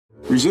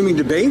Resuming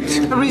debate?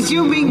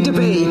 Resuming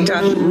debate.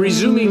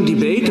 Resuming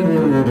debate.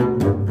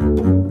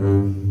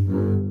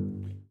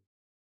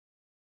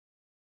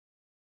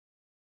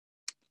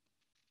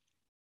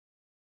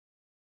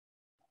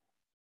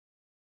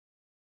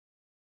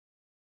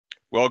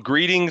 Well,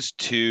 greetings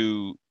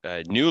to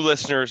new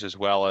listeners as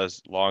well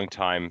as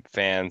longtime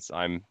fans.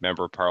 I'm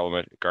Member of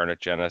Parliament Garnet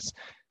Jennis.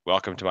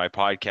 Welcome to my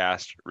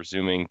podcast,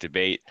 Resuming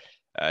Debate.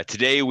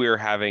 Today we're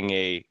having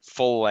a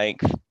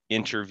full-length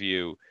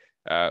interview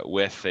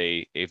with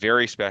a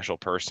very special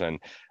person.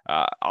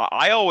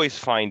 I always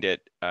find it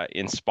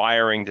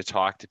inspiring to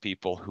talk to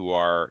people who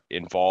are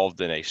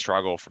involved in a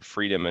struggle for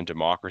freedom and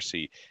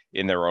democracy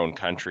in their own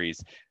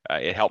countries.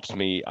 It helps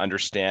me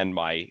understand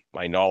my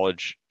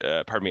knowledge,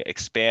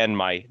 expand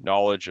my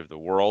knowledge of the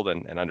world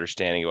and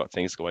understanding about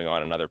things going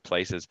on in other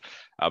places.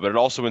 But it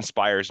also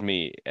inspires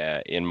me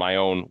in my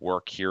own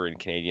work here in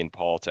Canadian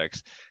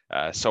politics.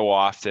 So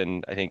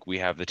often, I think we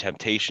have the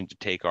temptation to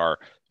take our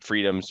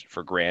freedoms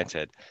for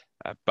granted.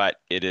 But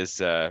it is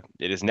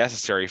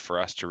necessary for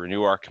us to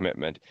renew our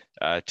commitment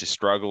to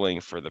struggling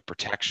for the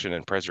protection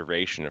and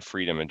preservation of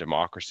freedom and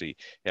democracy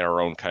in our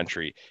own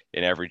country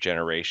in every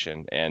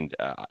generation. And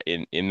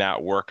in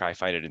that work, I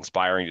find it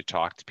inspiring to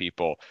talk to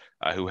people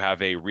who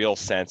have a real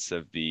sense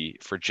of the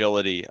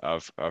fragility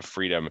of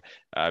freedom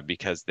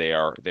because they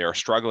are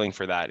struggling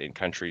for that in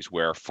countries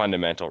where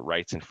fundamental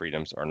rights and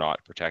freedoms are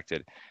not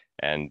protected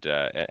and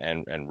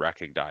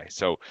recognize.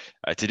 So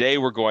today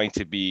we're going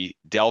to be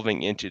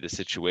delving into the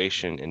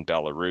situation in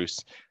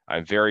Belarus.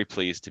 I'm very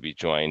pleased to be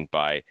joined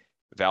by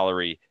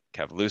Valery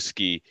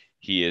Kavlyutsky.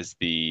 He is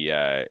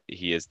the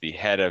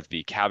head of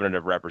the Cabinet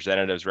of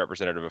Representatives,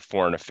 Representative of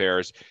Foreign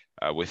Affairs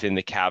within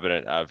the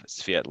cabinet of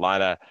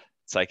Svetlana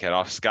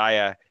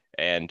Tsikhanovskaya.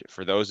 And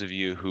for those of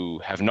you who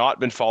have not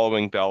been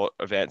following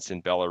events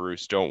in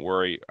Belarus, don't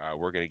worry.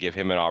 We're going to give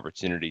him an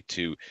opportunity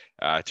to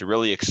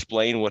really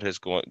explain what has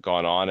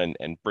gone on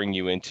and bring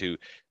you into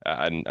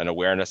an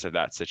awareness of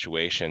that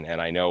situation.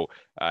 And I know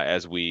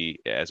as we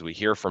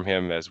hear from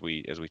him, as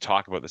we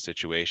talk about the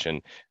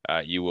situation,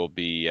 you will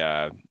be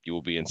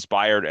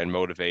inspired and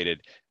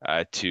motivated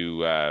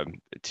to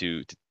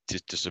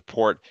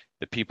support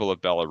the people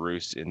of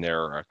Belarus in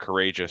their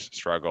courageous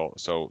struggle.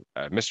 So,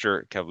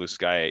 Mr.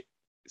 Kavlyutsky,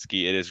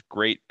 it is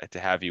great to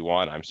have you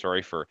on. I'm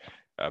sorry for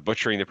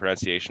butchering the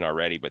pronunciation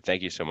already, but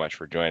thank you so much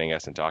for joining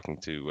us and talking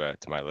to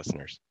my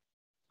listeners.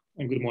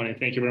 And good morning.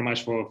 Thank you very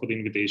much for the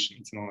invitation.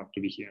 It's an honor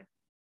to be here.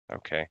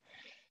 Okay,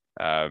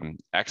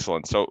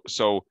 excellent.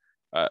 So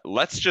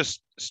let's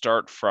just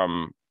start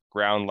from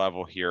ground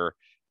level here.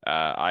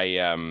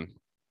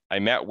 I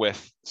met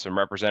with some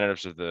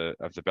representatives of the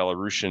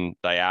Belarusian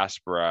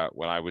diaspora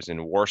when I was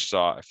in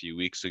Warsaw a few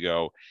weeks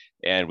ago,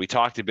 and we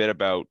talked a bit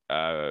about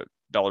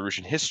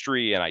Belarusian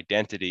history and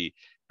identity,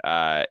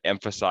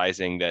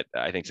 emphasizing that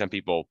I think some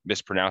people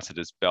mispronounce it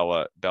as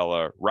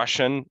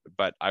Belarusian,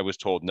 but I was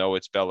told no,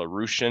 it's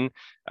Belarusian.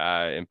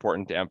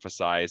 Important to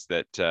emphasize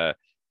that that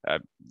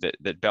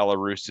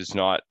Belarus is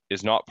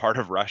not part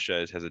of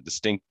Russia. It has a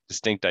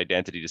distinct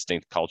identity,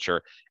 distinct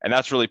culture, and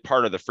that's really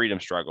part of the freedom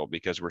struggle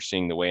because we're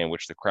seeing the way in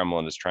which the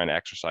Kremlin is trying to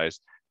exercise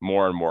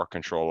more and more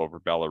control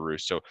over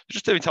Belarus. So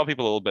just to tell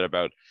people a little bit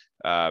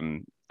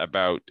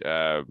about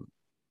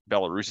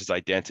Belarus's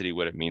identity,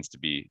 what it means to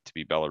be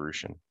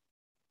Belarusian.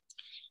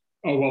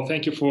 Oh, well,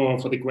 thank you for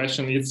the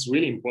question. It's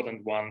really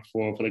important one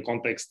for the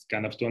context,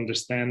 kind of to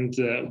understand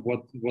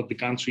what the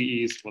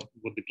country is, what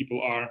the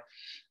people are.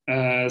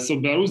 So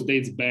Belarus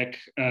dates back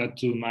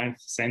to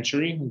 9th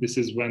century. This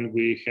is when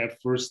we have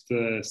first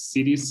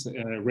cities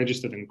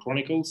registered in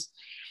chronicles.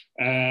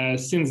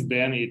 Since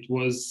then, it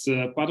was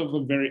part of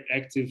a very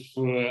active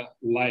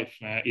life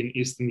in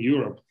Eastern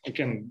Europe.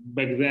 Again,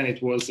 back then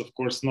it was, of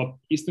course, not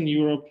Eastern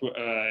Europe.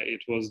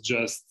 It was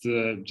just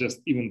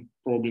even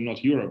probably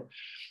not Europe,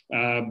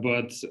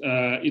 but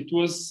it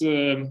was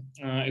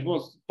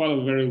part of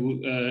a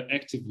very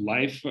active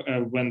life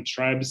when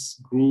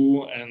tribes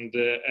grew and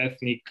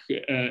ethnic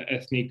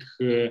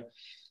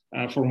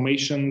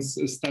formations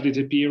started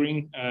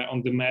appearing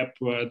on the map.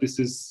 For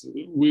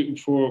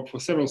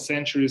several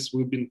centuries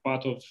we've been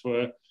part of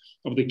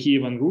the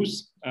Kievan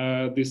Rus.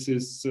 This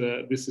is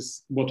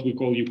what we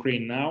call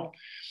Ukraine now.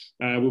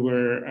 We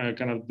were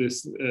kind of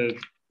this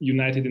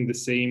united in the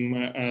same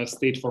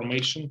state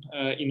formation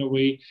in a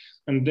way,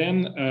 and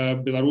then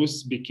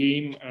Belarus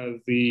became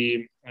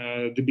the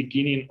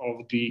beginning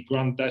of the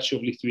Grand Duchy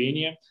of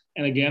Lithuania.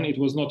 And again, it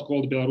was not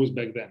called Belarus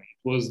back then.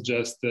 It was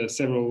just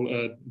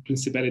several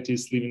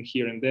principalities living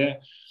here and there,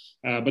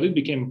 but it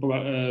became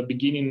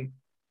beginning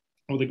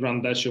of the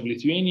Grand Duchy of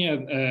Lithuania,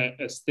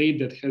 a state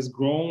that has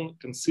grown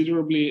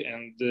considerably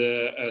and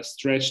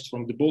stretched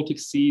from the Baltic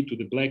Sea to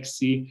the Black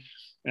Sea,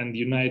 and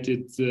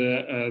united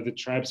the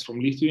tribes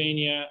from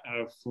Lithuania,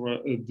 for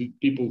the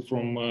people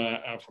from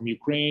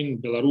Ukraine,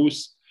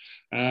 Belarus.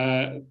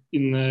 In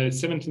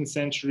 17th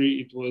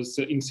century,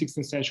 in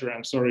 16th century,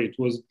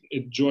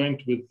 it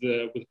joined with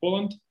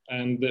Poland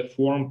and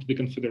formed the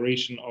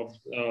Confederation of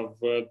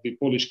the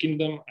Polish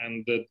Kingdom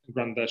and the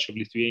Grand Duchy of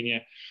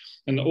Lithuania.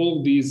 And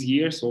all these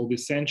years, all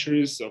these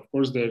centuries, of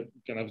course, there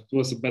kind of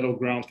was a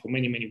battleground for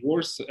many, many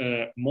wars,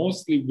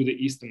 mostly with the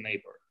eastern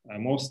neighbor,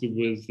 mostly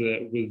with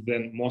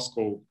then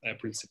Moscow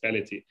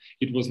Principality.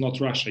 It was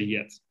not Russia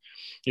yet.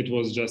 It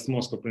was just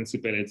Moscow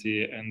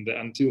Principality, and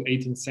until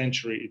 18th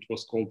century, it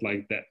was called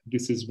like that.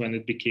 This is when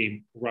it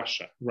became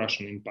Russia,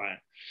 Russian Empire.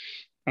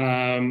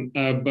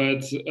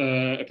 But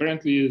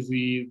apparently,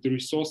 the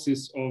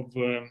resources of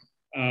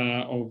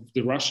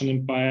the Russian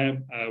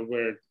Empire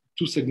were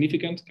too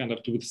significant, kind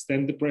of to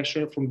withstand the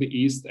pressure from the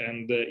east.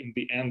 And in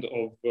the end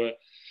of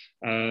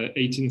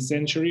 18th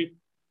century,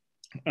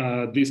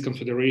 this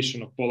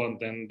confederation of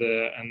Poland and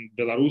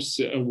Belarus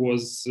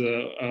was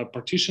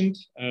partitioned.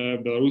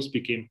 Belarus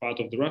became part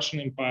of the Russian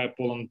Empire.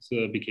 Poland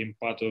became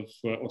part of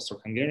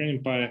Austro-Hungarian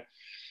Empire.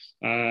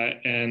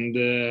 And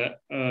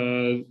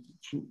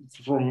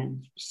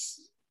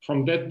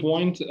from that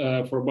point,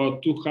 for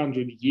about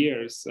 200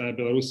 years,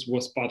 Belarus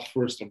was part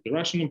first of the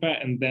Russian Empire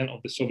and then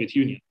of the Soviet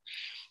Union.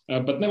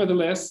 But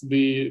nevertheless,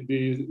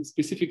 the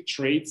specific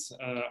traits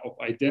of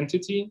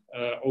identity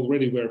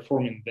already were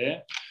forming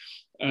there.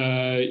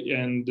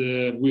 And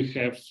we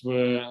had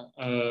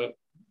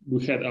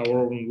our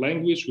own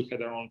language, we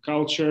had our own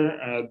culture.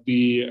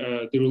 The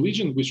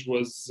religion, which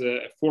was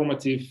a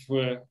formative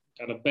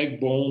kind of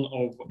backbone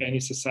of any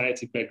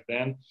society back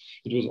then,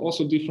 it was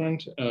also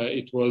different.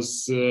 It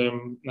was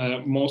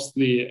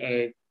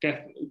mostly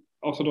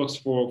Orthodox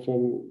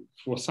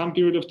for some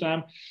period of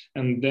time,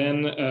 and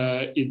then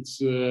it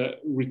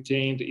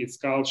retained its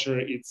culture,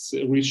 its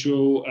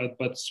ritual,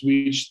 but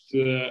switched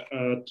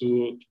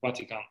to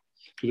Vatican,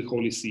 to the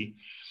Holy See.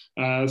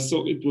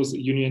 So it was a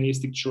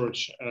unionistic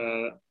church,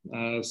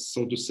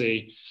 so to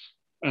say.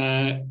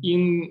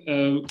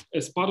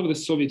 As part of the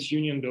Soviet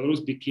Union,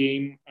 Belarus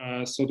became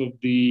sort of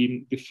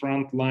the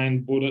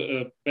frontline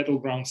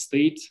battleground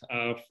state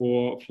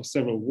for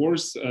several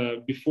wars.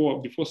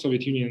 Before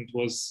Soviet Union, it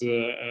was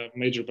a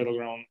major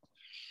battleground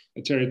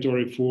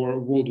territory for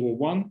World War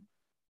I.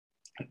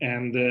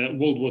 And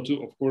World War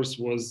II, of course,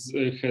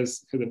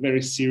 has had a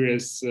very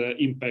serious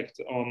impact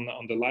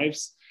on the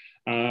lives.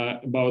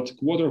 About a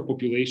quarter of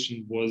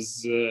population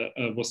was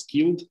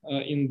killed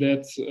in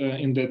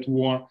that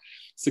war.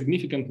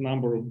 Significant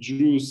number of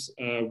Jews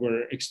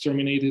were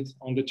exterminated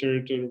on the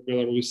territory of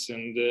Belarus,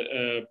 and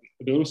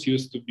Belarus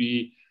used to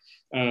be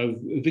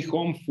the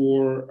home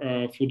for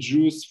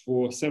Jews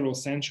for several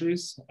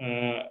centuries,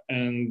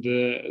 and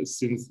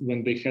since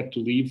when they had to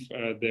leave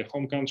their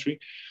home country,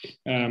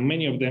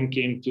 many of them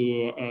came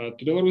to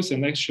Belarus,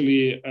 and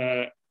actually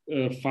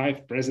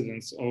 5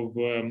 presidents of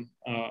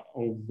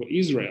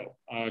Israel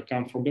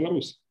come from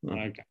Belarus.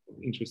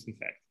 Interesting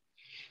fact.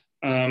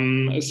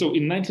 So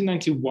in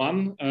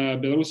 1991,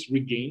 Belarus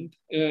regained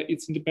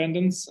its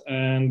independence,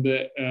 and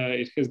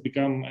it has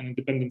become an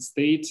independent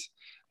state.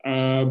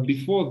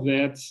 Before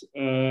that,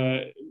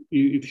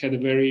 it had a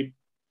very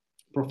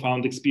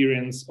profound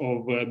experience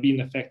of being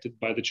affected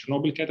by the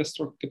Chernobyl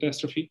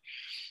catastrophe.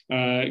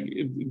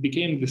 It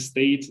became the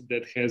state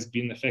that has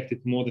been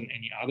affected more than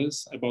any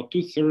others. About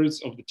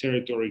 2/3 of the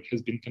territory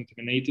has been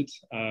contaminated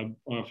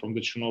from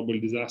the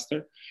Chernobyl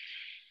disaster.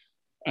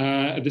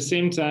 At the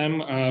same time,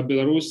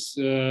 Belarus,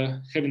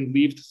 having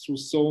lived through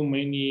so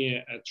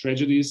many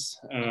tragedies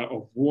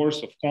of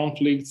wars, of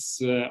conflicts,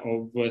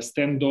 of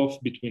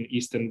standoff between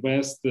East and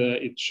West,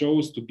 it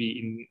chose to be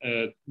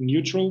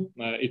neutral.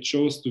 It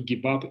chose to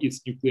give up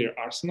its nuclear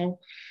arsenal.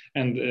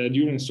 And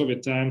during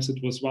Soviet times, it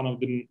was one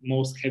of the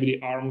most heavily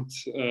armed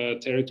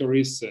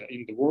territories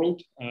in the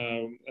world,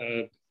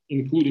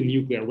 including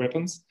nuclear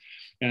weapons.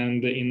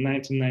 And in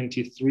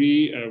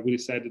 1993, we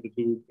decided that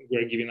we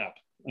were giving up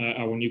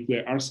our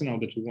nuclear arsenal,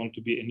 that we want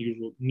to be a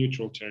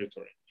neutral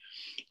territory.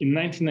 In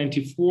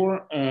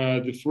 1994,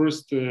 the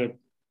first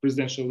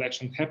presidential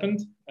election happened,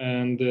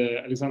 and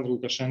Alexander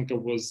Lukashenko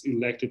was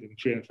elected in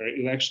free and fair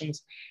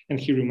elections, and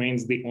he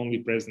remains the only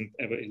president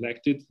ever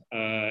elected.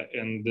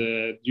 And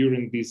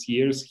during these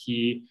years,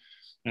 he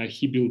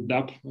built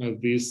up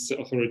this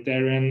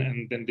authoritarian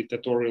and then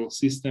dictatorial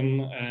system.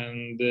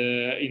 And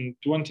in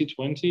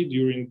 2020,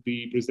 during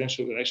the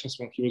presidential elections,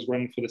 when he was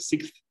running for the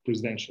 6th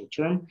presidential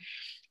term,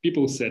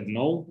 people said,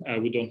 no,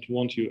 we don't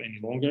want you any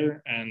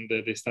longer. And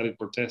they started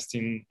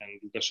protesting, and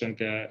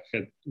Lukashenko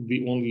had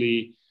the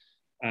only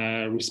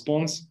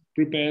response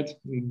prepared,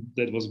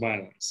 that was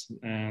violence.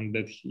 And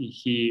that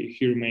he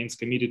remains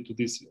committed to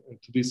this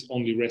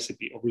only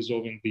recipe of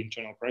resolving the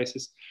internal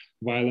crisis: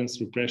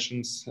 violence,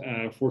 repressions,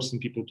 forcing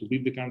people to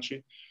leave the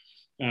country.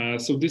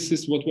 So this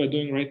is what we're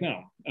doing right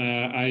now.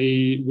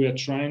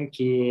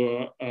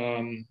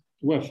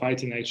 We're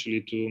fighting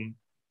actually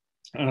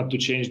to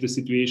change the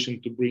situation,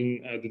 to bring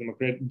the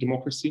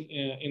democracy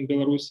in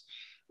Belarus.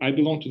 I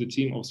belong to the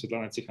team of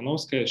Svetlana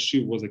Tikhanovskaya.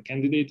 She was a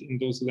candidate in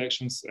those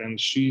elections, and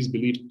she is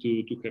believed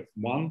to have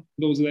won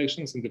those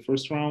elections in the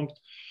first round.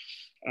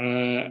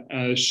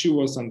 She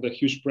was under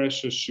huge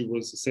pressure. She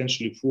was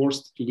essentially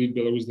forced to leave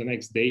Belarus the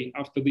next day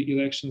after the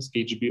elections.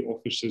 KGB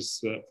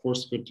officers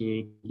forced her to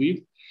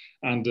leave.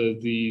 under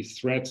the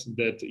threat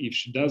that if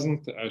she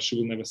doesn't, she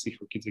will never see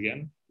her kids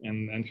again.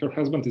 And her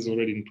husband is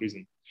already in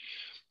prison.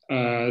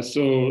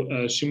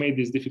 So she made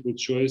this difficult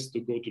choice to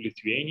go to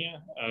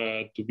Lithuania,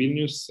 to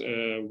Vilnius,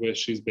 where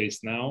she's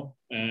based now.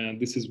 And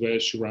this is where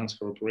she runs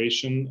her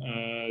operation.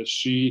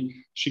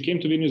 She came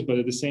to Vilnius, but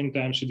at the same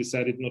time, she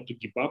decided not to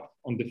give up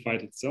on the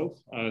fight itself,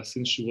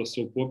 since she was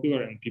so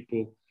popular and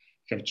people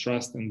have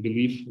trust and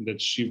belief that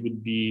she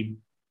would be,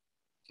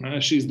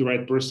 she's the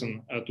right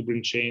person to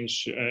bring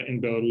change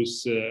in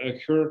Belarus.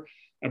 Her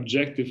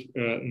objective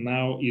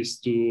now is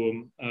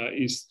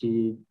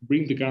to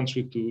bring the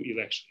country to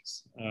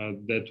elections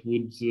that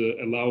would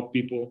allow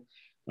people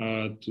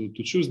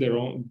to choose their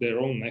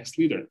own next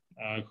leader,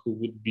 who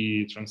would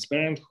be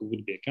transparent, who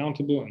would be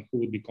accountable, and who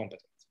would be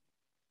competent.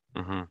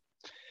 Mm-hmm.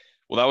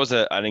 Well, that was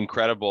an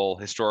incredible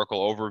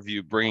historical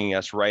overview, bringing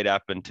us right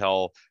up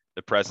until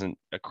the present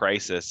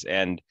crisis.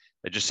 And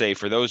I just say,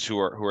 for those who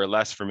are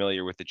less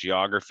familiar with the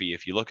geography,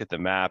 if you look at the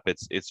map,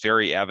 it's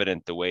very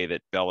evident the way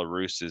that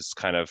Belarus is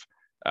kind of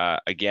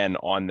again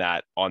on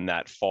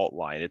that fault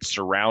line. It's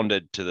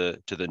surrounded to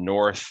the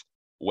north,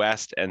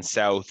 west, and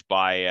south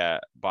by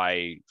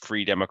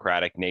free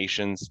democratic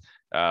nations: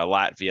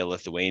 Latvia,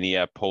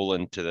 Lithuania,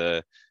 Poland to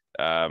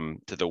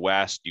the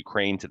west,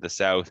 Ukraine to the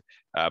south.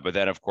 But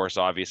then, of course,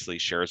 obviously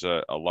shares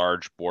a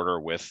large border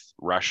with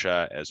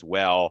Russia as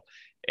well,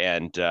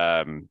 and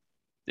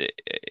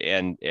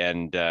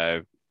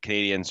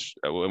Canadians,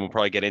 and we'll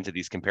probably get into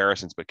these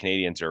comparisons, but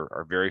Canadians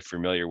are very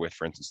familiar with,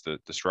 for instance,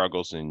 the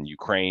struggles in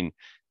Ukraine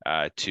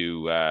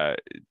to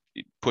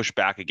push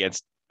back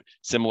against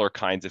similar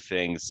kinds of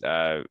things,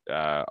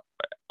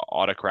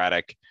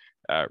 autocratic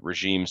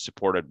regimes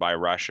supported by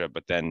Russia,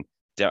 but then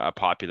a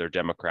popular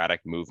democratic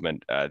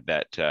movement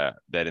that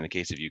in the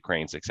case of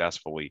Ukraine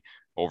successfully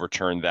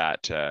overturned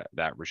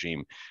that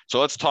regime. So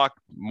let's talk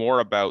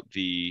more about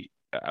the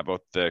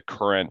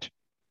current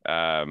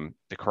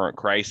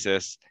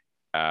crisis.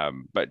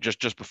 But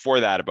just before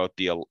that, about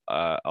the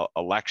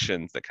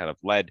elections that kind of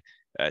led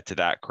to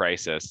that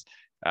crisis.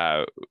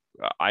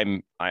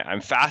 I'm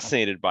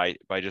fascinated by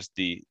just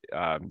the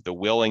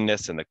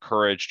willingness and the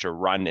courage to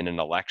run in an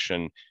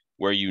election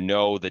where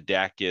the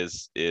deck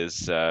is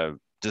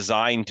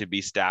designed to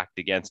be stacked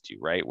against you,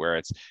 right?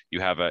 Where you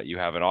have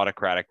an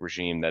autocratic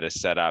regime that is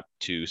set up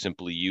to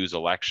simply use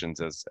elections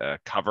as a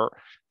cover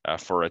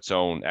for its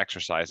own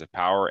exercise of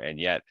power, and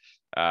yet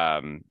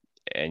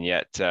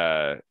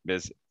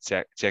Ms.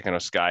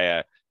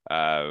 Tsikhanouskaya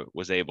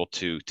was able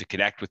to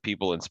connect with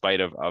people in spite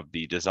of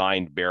the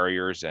designed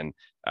barriers, and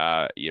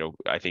I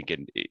think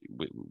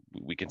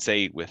we can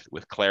say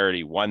with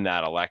clarity won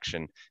that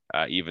election,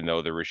 even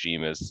though the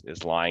regime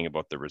is lying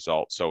about the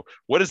results. So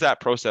what is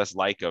that process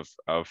like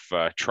of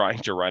trying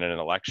to run an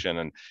election,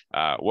 and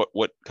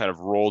what kind of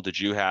role did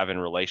you have in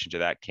relation to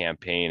that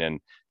campaign, and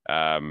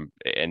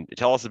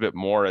tell us a bit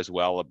more as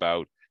well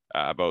about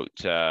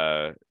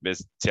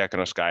Ms.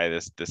 Tsikhanouskaya,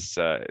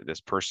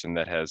 this person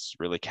that has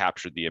really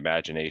captured the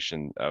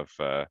imagination of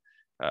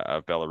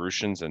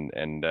Belarusians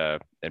and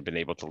been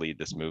able to lead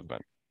this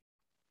movement.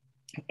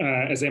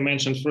 As I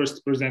mentioned,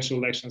 first presidential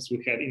elections we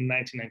had in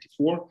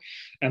 1994,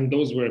 and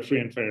those were free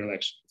and fair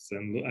elections.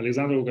 And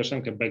Alexander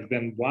Lukashenko back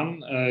then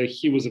won.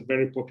 He was a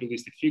very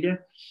populistic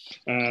figure.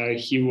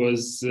 He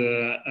was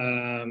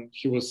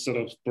sort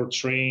of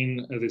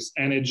portraying this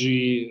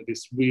energy,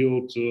 this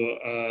will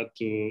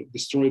to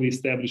destroy the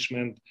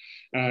establishment.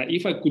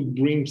 If I could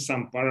bring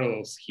some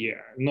parallels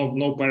here,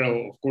 no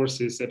parallel, of course,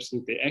 is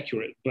absolutely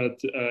accurate. But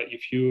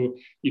if you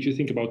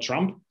think about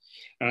Trump,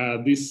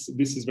 this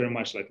is very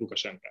much like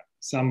Lukashenko.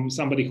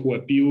 Somebody who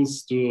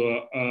appeals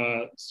to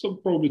so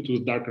probably to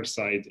the darker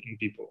side in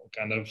people,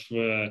 kind of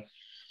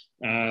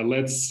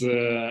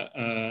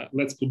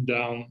let's put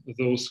down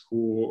those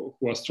who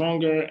are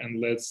stronger,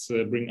 and let's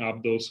bring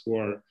up those who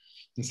are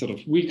sort of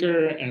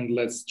weaker, and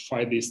let's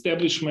fight the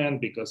establishment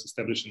because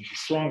establishment is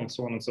strong, and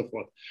so on and so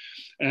forth.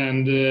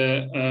 And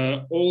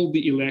all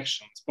the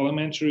elections,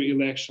 parliamentary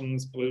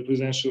elections,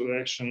 presidential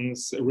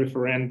elections,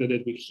 referenda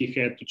that he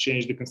had to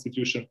change the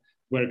constitution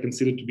were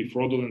considered to be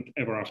fraudulent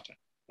ever after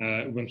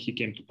when he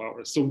came to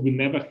power. So we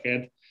never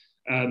had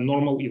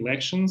normal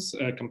elections,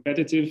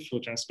 competitive or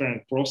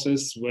transparent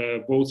process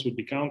where votes would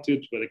be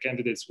counted, where the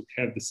candidates would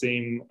have the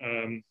same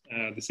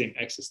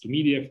access to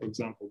media, for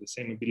example, the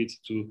same ability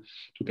to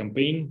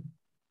campaign.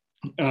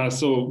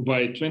 So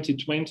by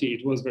 2020,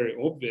 it was very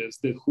obvious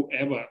that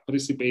whoever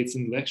participates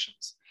in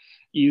elections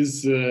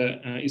is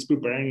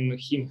preparing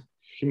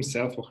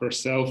himself or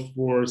herself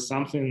for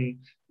something,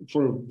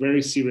 for a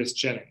very serious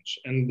challenge,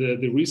 and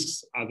the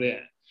risks are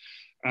there.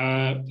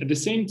 At the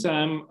same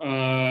time,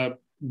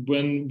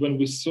 when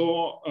we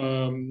saw,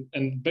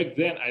 and back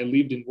then I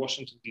lived in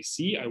Washington,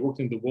 D.C., I worked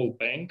in the World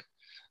Bank,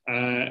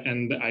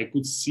 and I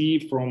could see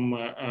from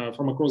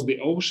across the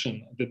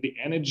ocean that the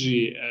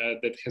energy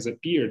that has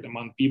appeared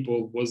among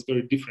people was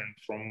very different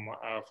from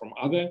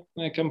other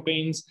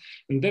campaigns,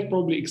 and that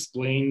probably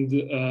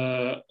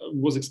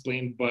was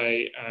explained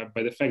by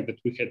the fact that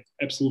we had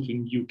absolutely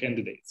new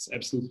candidates,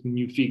 absolutely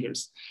new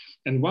figures.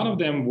 And one of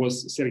them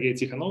was Sergei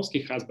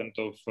Tikhanovsky, husband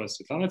of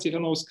Svetlana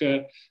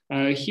Tikhanovskaya.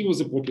 He was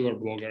a popular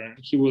blogger.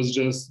 He was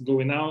just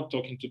going out,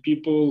 talking to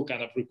people,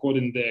 kind of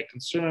recording their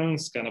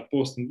concerns, kind of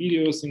posting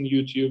videos in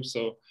YouTube.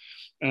 So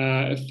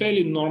a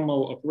fairly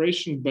normal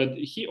operation, but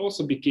he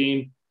also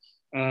became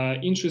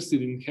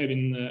interested in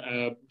having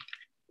a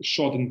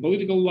shot in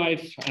political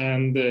life,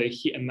 and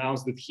he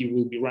announced that he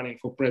will be running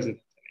for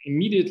president.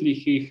 Immediately,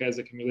 he has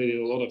accumulated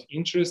a lot of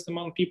interest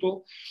among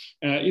people.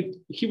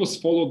 He was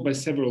followed by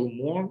several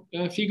more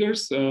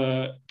figures,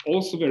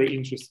 also very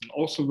interesting,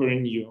 also very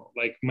new,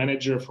 like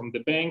manager from the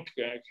bank,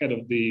 head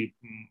of the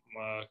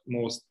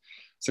most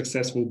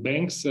successful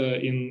banks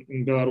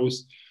in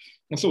Belarus.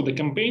 And so the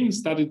campaign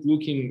started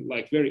looking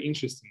like very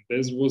interesting.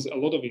 There was a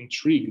lot of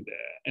intrigue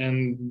there.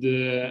 And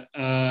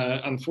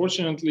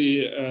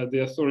unfortunately, the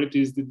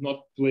authorities did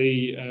not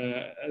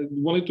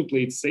wanted to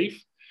play it safe.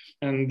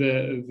 And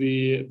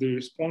the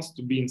response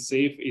to being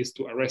safe is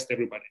to arrest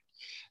everybody.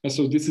 And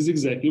so this is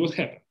exactly what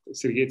happened.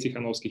 Sergei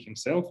Tikhanovsky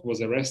himself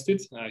was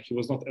arrested. He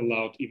was not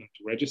allowed even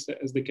to register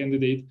as the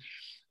candidate.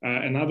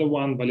 Another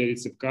one, Valery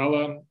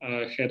Tsepkalo,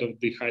 head of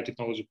the high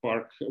technology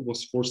park,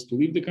 was forced to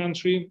leave the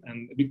country.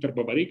 And Viktor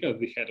Babaryka,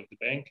 the head of the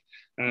bank,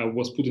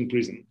 was put in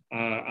prison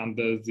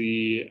under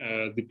the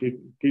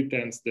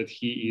pretense that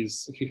he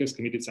has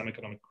committed some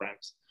economic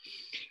crimes.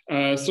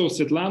 So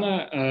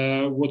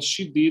Svetlana, what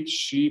she did,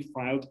 she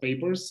filed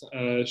papers.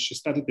 She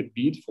started a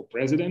bid for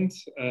president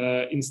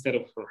instead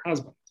of her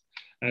husband.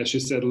 She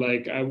said,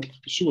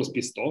 she was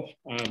pissed off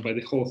by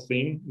the whole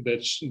thing,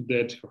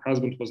 that her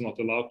husband was not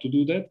allowed to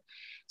do that.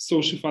 So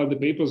she filed the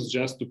papers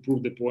just to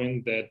prove the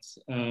point that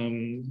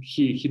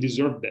he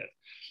deserved that.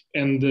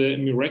 And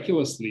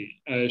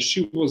miraculously,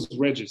 she was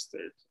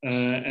registered.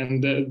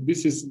 And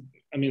this is,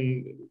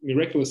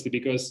 miraculously,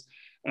 because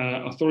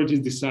authorities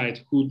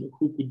decide who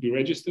could be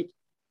registered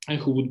and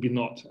who would be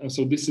not. And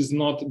so this is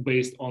not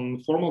based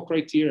on formal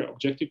criteria,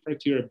 objective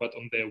criteria, but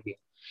on their will.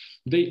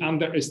 They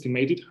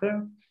underestimated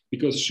her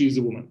because she's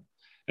a woman.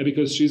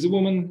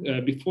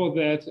 Before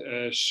that,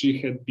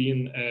 she had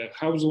been a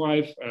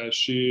housewife.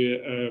 She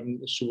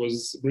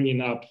was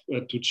bringing up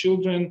two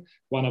children,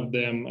 one of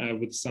them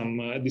with some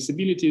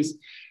disabilities.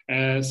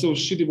 So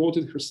she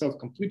devoted herself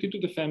completely to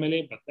the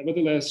family, but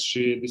nevertheless,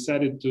 she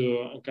decided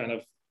to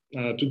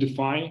to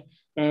defy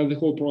the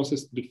whole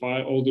process, to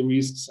defy all the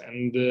risks,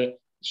 and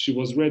she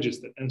was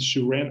registered. And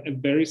she ran a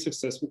very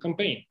successful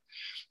campaign.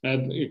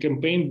 A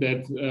campaign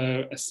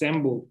that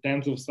assembled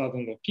tens of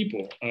thousands of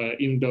people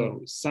in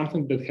Belarus,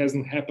 something that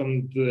hasn't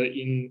happened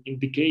in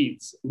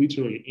decades,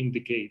 literally in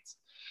decades.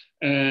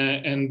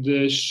 And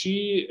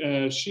she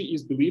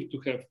is believed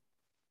to have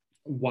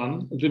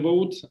won the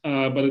vote,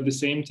 but at the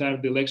same time,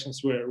 the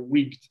elections were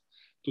rigged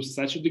to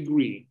such a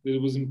degree that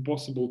it was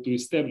impossible to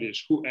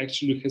establish who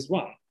actually has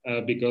won,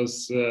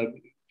 because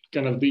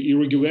the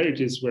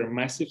irregularities were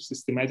massive,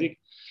 systematic.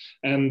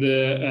 And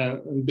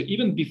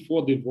even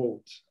before the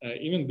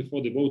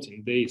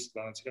voting days,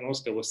 Svetlana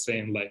Tikhanovskaya was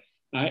saying,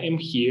 I am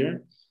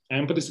here, I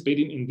am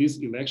participating in these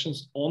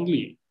elections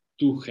only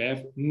to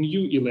have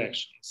new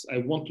elections. I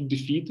want to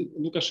defeat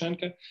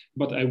Lukashenko,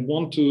 but I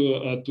want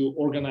to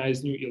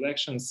organize new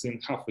elections in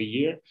half a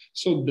year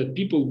so that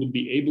people would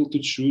be able to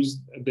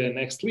choose their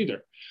next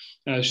leader.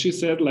 She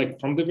said,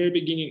 from the very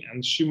beginning,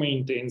 and she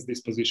maintains this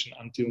position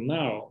until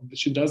now, that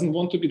she doesn't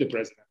want to be the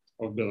president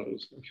of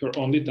Belarus. Her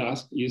only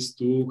task is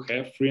to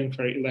have free and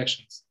fair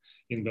elections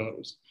in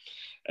Belarus.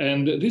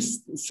 And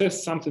this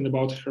says something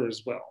about her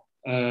as well.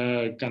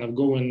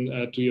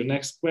 Going to your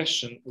next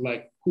question,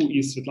 who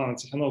is Svetlana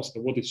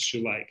Tikhanovskaya? What is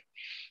she like?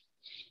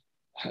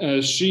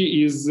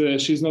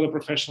 She's not a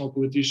professional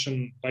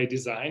politician by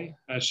design.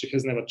 She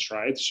has never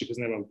tried. She has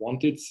never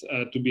wanted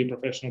to be a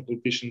professional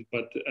politician,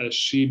 but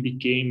she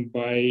became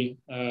by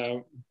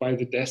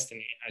the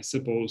destiny, I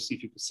suppose,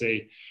 if you could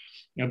say.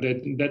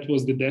 That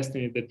was the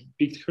destiny that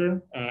picked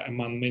her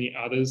among many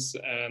others,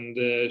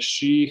 and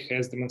she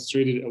has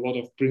demonstrated a lot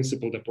of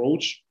principled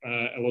approach,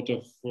 a lot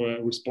of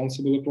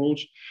responsible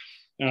approach.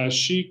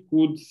 She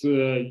could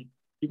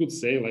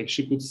say,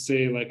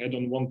 I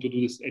don't want to do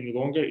this any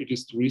longer. It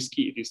is too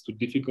risky. It is too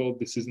difficult.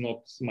 This is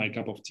not my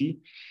cup of tea,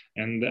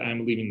 and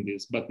I'm leaving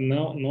this. But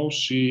no,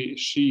 she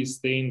is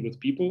staying with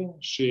people.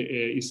 She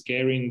is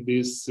carrying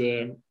this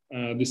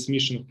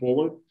mission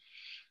forward.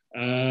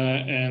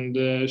 And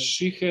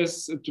she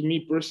has, to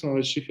me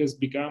personally, she has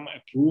become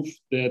a proof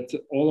that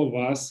all of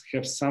us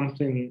have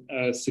something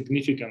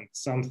significant,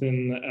 something,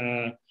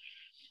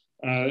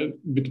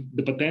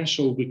 the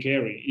potential we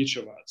carry, each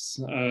of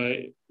us,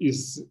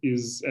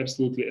 is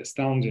absolutely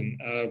astounding.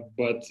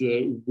 But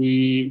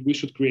we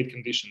should create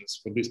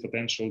conditions for this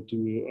potential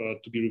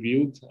to be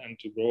revealed and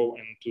to grow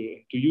and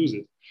to use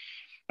it.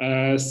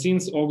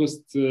 Since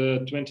August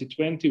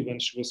 2020, when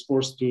she was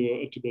forced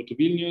to go to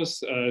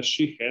Vilnius,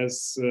 she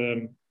has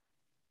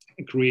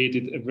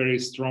created a very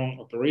strong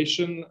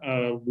operation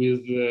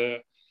with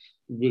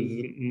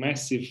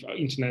massive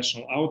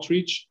international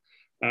outreach.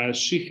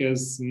 She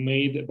has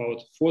made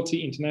about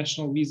 40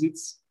 international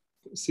visits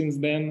since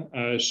then.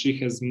 She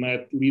has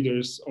met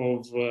leaders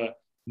of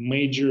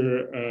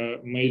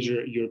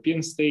major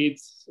European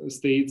states.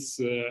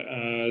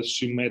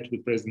 She met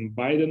with President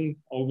Biden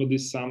over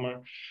this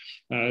summer.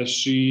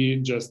 She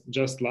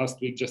just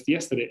last week, just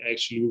yesterday,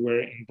 actually, we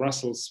were in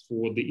Brussels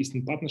for the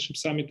Eastern Partnership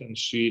Summit, and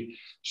she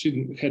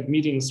had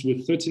meetings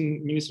with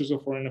 13 ministers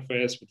of foreign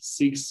affairs, with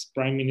 6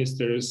 prime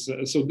ministers.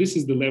 So this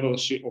is the level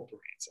she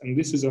operates, and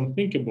this is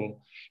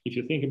unthinkable if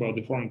you think about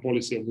the foreign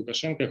policy of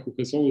Lukashenko, who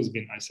has always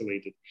been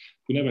isolated,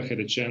 who never had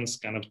a chance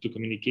kind of to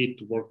communicate,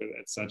 to work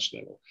at such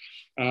level.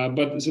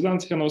 But Svetlana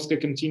Tikhanovskaya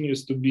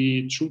continues to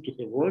be true to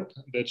her word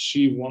that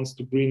she wants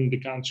to bring the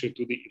country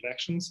to the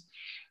elections.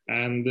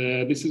 And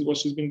this is what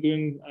she's been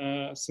doing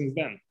since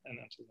then and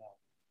until now.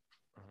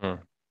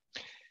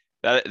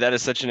 Mm-hmm. That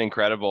is such an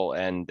incredible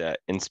and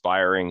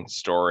inspiring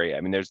story.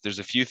 I mean, there's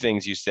a few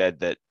things you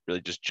said that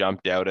really just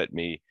jumped out at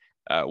me.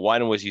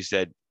 One was you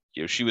said,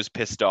 she was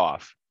pissed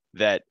off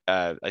that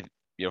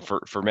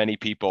for many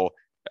people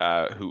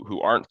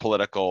who aren't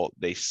political,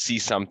 they see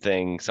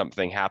something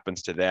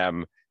happens to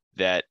them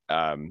that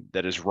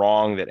is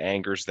wrong, that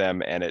angers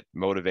them, and it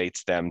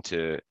motivates them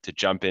to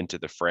jump into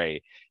the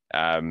fray.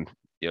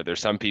 There's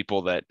some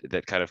people that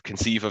kind of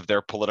conceive of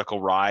their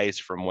political rise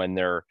from when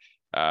they're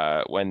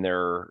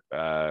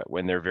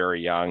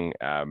very young,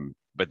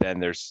 but then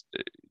there's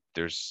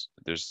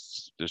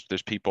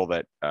people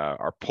that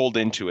are pulled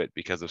into it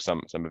because of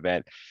some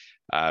event.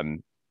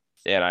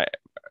 And I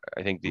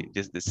think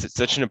this is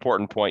such an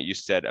important point you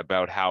said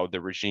about how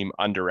the regime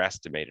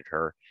underestimated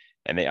her,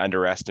 and they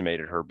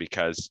underestimated her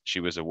because she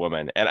was a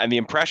woman. And the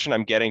impression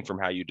I'm getting from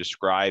how you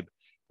describe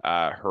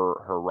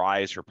her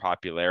rise, her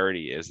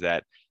popularity, is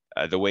that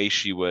the way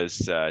she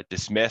was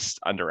dismissed,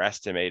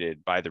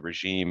 underestimated by the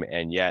regime,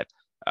 and yet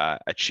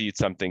achieved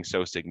something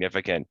so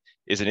significant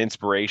is an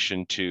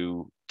inspiration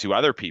to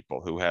other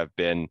people who have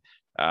been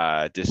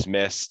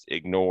dismissed,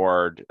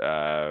 ignored,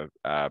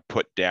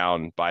 put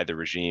down by the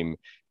regime,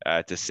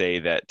 to say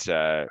that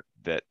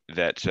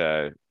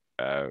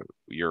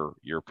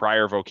your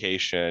prior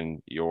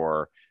vocation,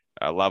 your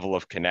level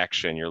of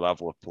connection, your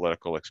level of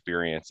political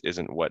experience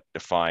isn't what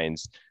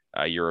defines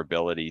your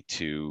ability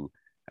to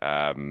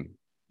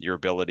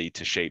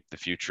shape the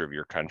future of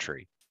your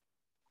country.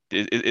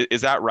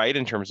 Is that right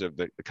in terms of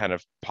the kind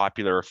of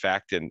popular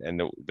effect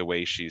and the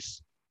way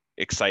she's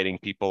exciting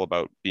people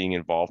about being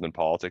involved in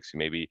politics who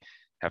maybe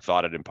have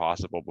thought it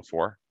impossible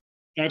before?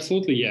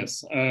 Absolutely,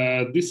 yes.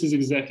 This is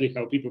exactly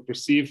how people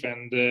perceive,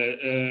 and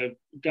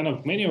kind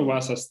of many of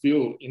us are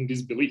still in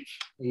this belief,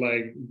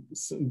 like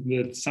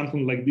that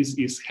something like this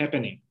is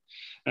happening,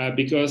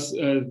 because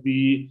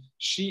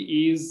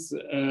she's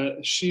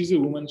a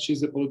woman,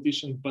 she's a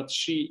politician, but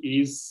she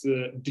is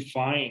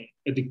defying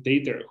a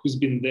dictator who's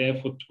been there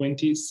for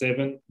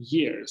 27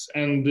 years,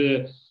 and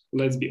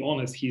let's be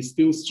honest, he's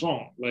still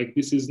strong. Like,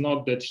 this is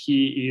not that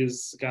he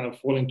is kind of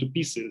falling to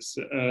pieces.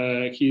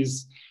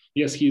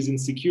 Yes, he's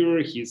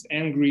insecure, he's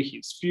angry,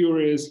 he's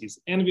furious, he's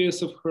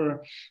envious of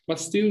her, but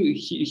still,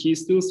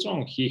 he's still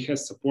strong. He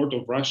has support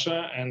of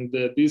Russia, and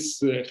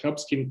this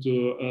helps him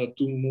to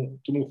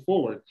move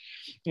forward.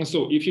 And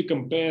so, if you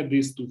compare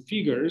these two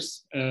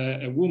figures,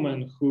 a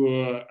woman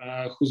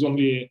whose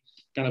only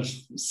kind of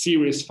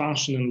serious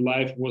function in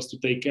life was to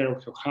take care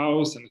of her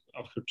house and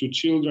of her 2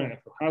 children and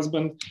her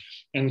husband.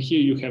 And here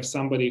you have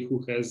somebody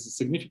who has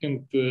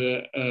significant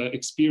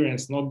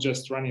experience, not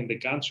just running the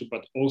country,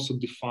 but also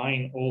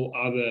defying all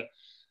other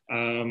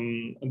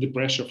the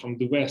pressure from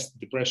the West,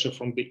 the pressure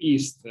from the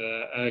East.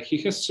 He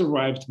has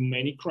survived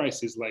many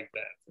crises like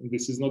that. And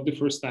this is not the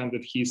first time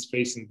that he is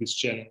facing this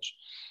challenge.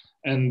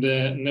 And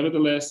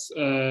nevertheless,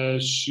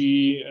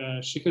 she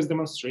has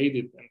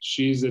demonstrated, and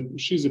she's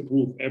a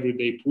proof,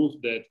 everyday proof,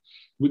 that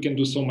we can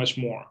do so much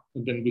more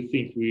than we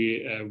think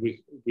we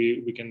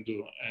can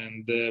do,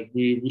 and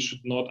we should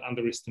not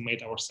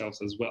underestimate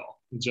ourselves as well.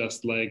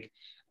 Just like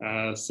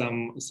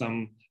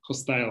some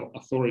hostile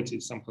authority,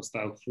 some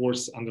hostile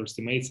force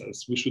underestimates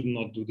us, we should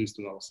not do this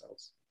to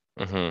ourselves.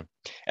 Mm-hmm.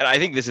 And I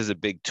think this is a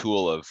big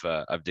tool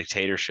of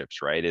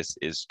dictatorships, right?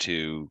 Is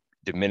to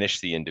diminish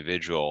the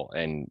individual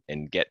and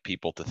get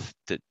people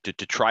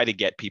to try to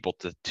get people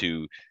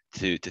to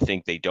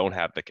think they don't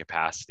have the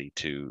capacity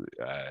to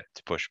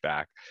push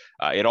back.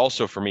 It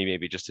also, for me,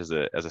 maybe just as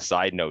a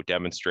side note,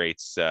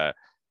 demonstrates that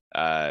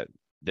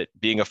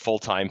being a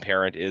full-time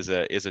parent is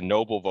a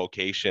noble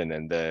vocation,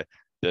 and the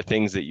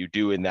things that you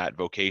do in that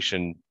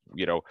vocation,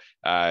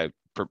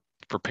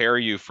 prepare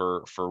you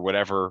for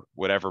whatever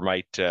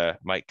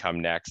might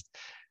come next.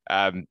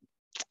 I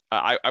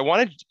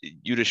wanted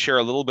you to share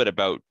a little bit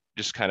about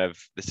just kind of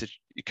the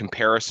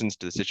comparisons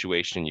to the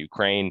situation in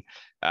Ukraine,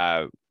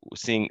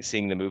 seeing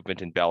the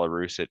movement in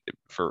Belarus.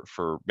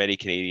 For many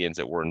Canadians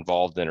that were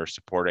involved in or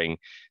supporting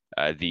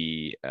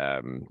the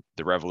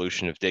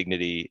Revolution of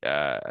Dignity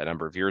a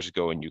number of years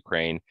ago in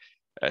Ukraine,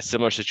 a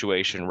similar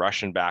situation,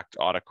 Russian-backed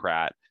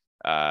autocrat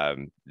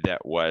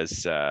that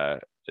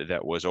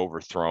was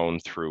overthrown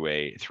through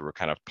a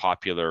kind of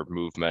popular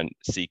movement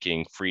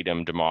seeking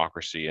freedom,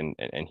 democracy,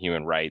 and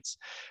human rights.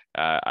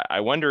 I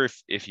wonder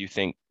if you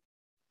think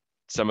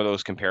some of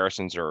those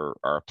comparisons are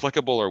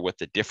applicable, or what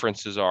the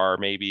differences are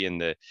maybe in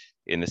the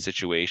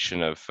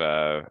situation of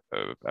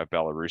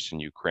Belarus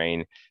and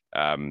Ukraine.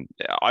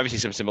 Obviously,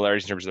 some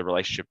similarities in terms of the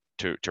relationship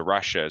to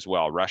Russia as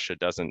well. Russia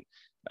doesn't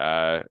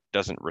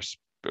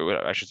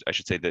I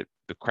should say that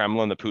the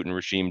Kremlin, the Putin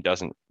regime,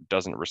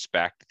 doesn't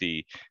respect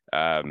the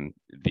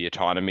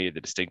autonomy,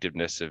 the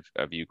distinctiveness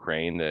of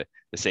Ukraine. The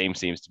same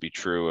seems to be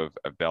true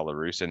of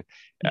Belarus. And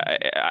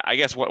I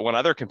guess one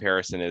other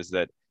comparison is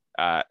that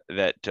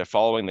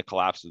following the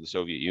collapse of the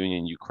Soviet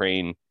Union,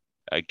 Ukraine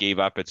gave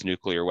up its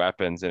nuclear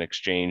weapons in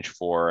exchange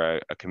for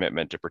a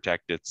commitment to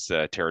protect its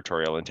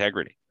territorial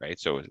integrity, right?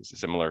 So it's a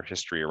similar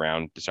history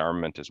around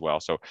disarmament as well.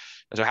 So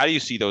how do you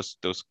see those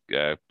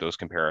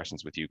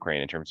comparisons with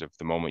Ukraine in terms of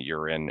the moment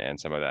you're in and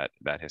some of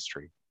that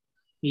history?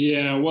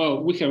 Yeah,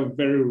 well, we have a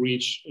very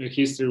rich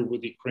history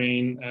with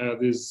Ukraine.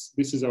 This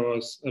is our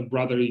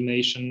brotherly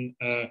nation.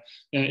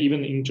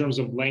 Even in terms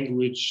of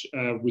language,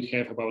 we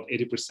have about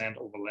 80%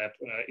 overlap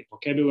in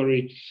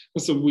vocabulary.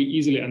 So we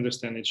easily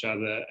understand each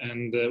other.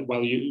 And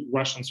while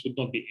Russians would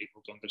not be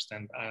able to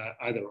understand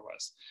either of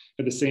us.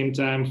 At the same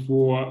time,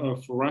 for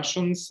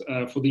Russians,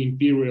 for the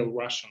imperial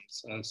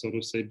Russians, so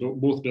to say,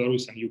 both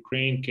Belarus and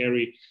Ukraine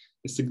carry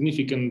a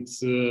significant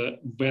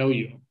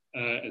value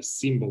as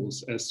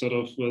symbols, as sort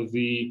of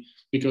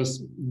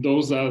because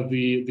those are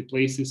the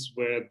places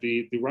where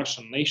the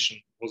Russian nation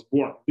was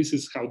born. This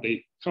is how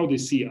they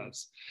see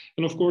us.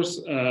 And of course,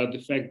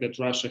 the fact that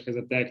Russia has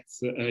attacked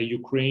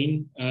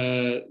Ukraine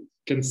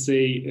can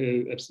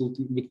say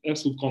absolutely with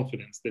absolute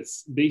confidence that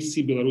they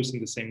see Belarus in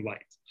the same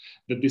light,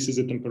 that this is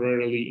a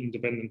temporarily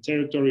independent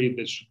territory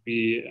that should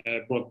be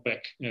brought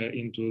back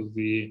into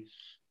the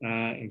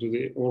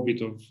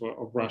orbit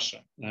of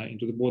Russia,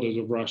 into the borders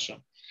of Russia.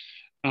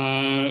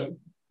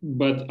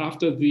 But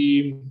after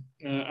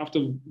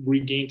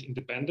regained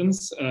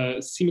independence,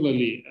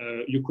 similarly,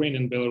 Ukraine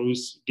and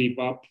Belarus gave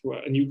up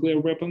nuclear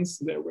weapons,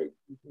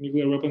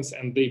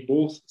 and they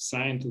both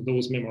signed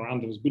those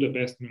memorandums,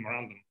 Budapest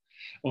Memorandum,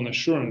 on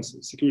assurance,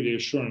 security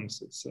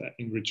assurances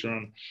in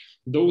return.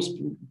 Those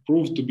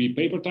proved to be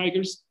paper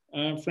tigers.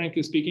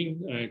 Frankly speaking,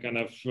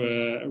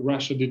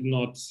 Russia did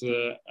not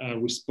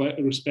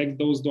respect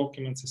those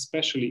documents,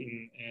 especially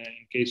in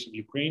case of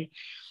Ukraine.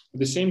 At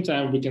the same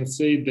time, we can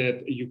say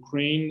that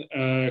Ukraine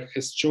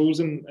has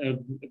chosen a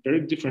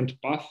very different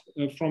path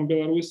from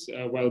Belarus.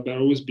 While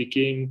Belarus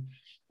became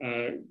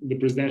the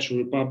presidential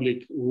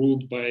republic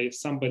ruled by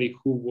somebody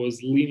who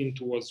was leaning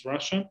towards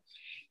Russia,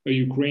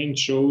 Ukraine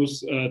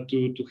chose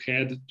to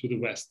head to the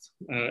West.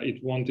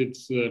 It wanted,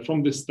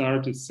 from the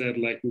start, it said,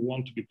 like, we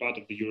want to be part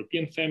of the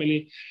European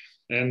family.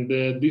 And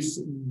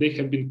they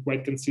have been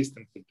quite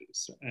consistent with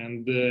this.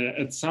 And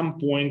at some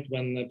point,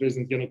 when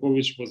President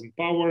Yanukovych was in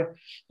power,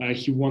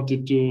 he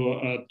wanted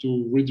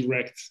to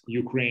redirect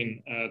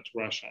Ukraine to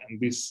Russia, and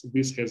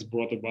this has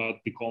brought about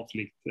the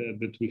conflict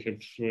that we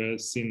have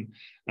seen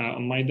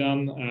on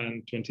Maidan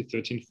in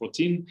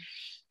 2013-14,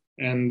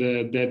 and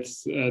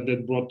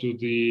that brought to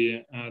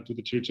the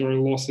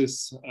territorial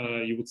losses.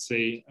 You would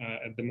say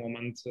at the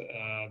moment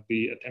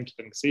the attempted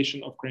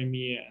annexation of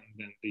Crimea and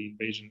then the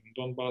invasion in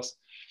Donbass.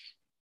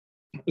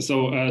 So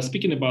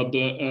speaking about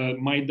the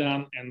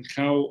Maidan and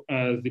how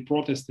the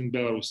protest in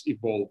Belarus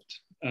evolved,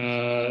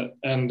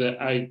 and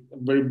I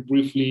very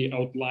briefly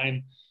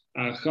outline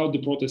how the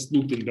protest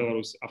looked in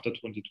Belarus after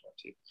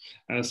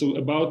 2020. So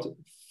about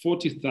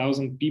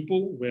 40,000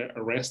 people were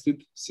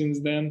arrested since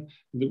then.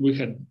 We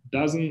had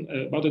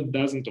about a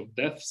dozen of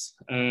deaths,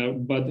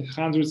 but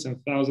hundreds and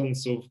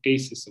thousands of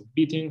cases of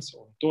beatings,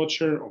 of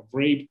torture, of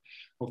rape,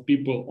 of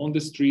people on the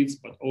streets,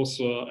 but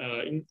also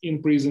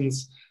in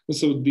prisons.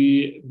 So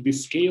the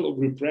scale of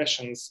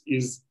repressions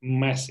is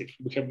massive.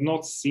 We have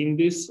not seen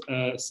this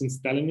since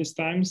Stalinist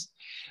times.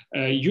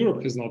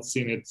 Europe has not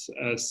seen it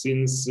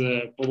since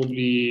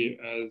probably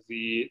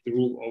the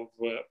rule of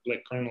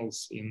black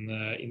colonels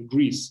in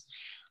Greece.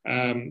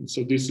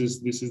 So this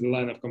is the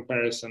line of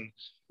comparison.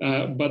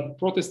 But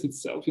protest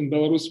itself in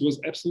Belarus was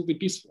absolutely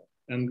peaceful.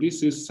 And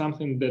this is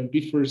something that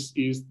differs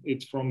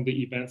it from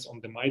the events on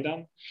the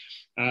Maidan.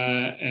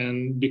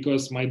 And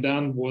because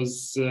Maidan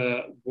was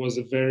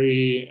a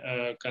very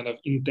kind of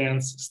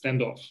intense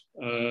standoff.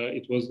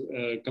 It was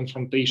a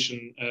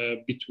confrontation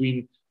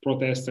between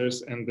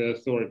protesters and the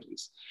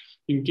authorities.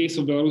 In case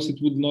of Belarus, it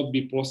would not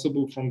be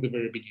possible from the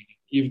very beginning.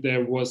 If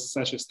there was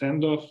such a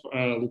standoff,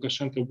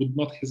 Lukashenko would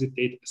not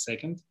hesitate a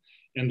second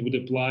and would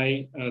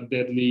apply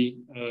deadly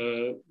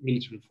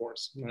military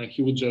force.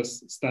 He would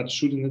just start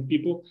shooting at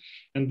people.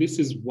 And this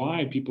is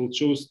why people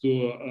chose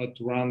to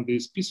run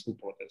these peaceful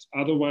protests.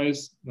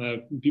 Otherwise,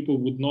 people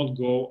would not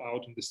go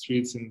out on the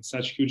streets in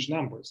such huge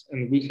numbers.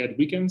 And we had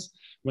weekends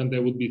when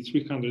there would be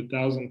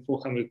 300,000,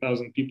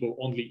 400,000 people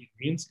only in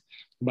Minsk,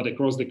 but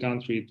across the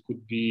country, it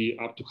could be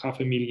up to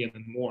 500,000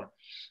 and more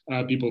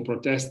people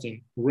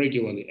protesting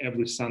regularly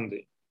every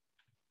Sunday.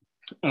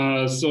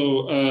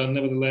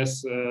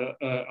 Nevertheless,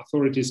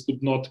 authorities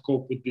could not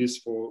cope with this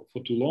for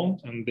too long,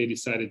 and they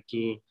decided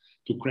to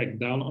to crack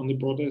down on the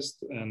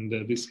protest, and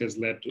this has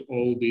led to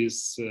all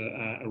these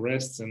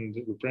arrests and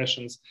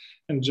repressions.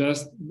 And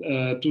just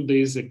 2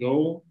 days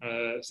ago,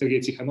 Sergei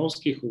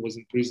Tikhanovsky, who was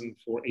in prison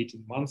for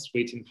 18 months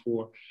waiting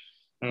for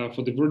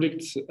the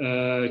verdict,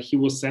 he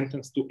was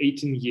sentenced to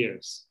 18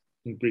 years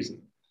in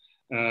prison,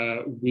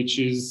 which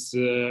is,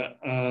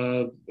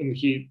 and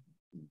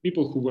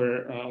people who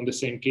were on the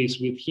same case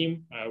with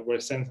him were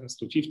sentenced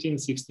to 15,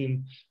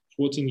 16,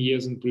 14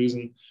 years in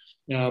prison.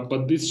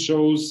 But this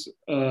shows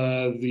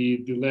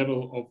the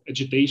level of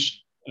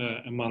agitation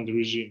among the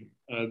regime,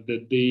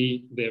 that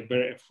they're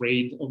very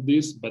afraid of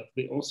this, but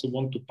they also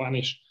want to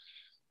punish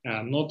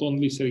not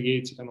only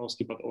Sergei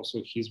Tikhanovsky, but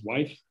also his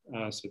wife,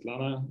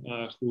 Svetlana,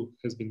 who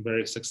has been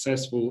very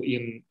successful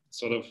in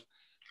sort of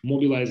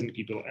mobilizing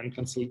people and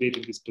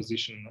consolidating this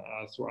position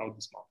throughout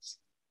these months.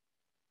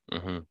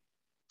 Mm-hmm.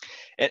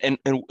 And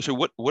so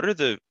what are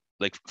the,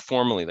 like,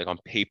 formally, like on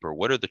paper,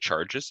 what are the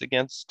charges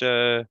against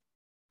her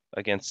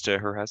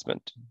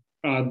husband?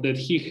 That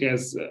he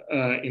has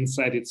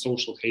incited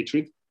social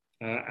hatred.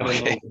 I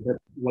don't know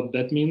what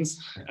that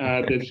means.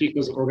 That he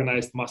has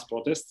organized mass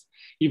protests,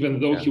 even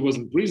though he was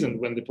in prison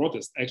when the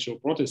actual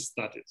protest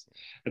started.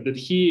 That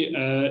he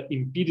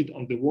impeded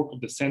on the work of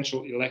the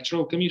Central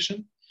Electoral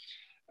Commission.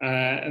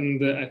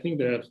 And I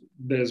think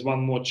there's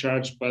one more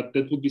charge, but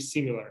that would be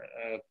similar,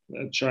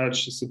 a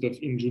charge sort of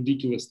in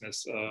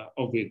ridiculousness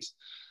of it.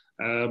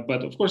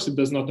 But of course, it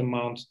does not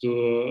amount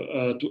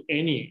to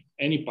any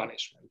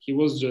punishment. He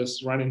was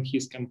just running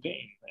his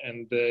campaign,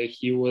 and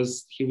he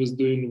was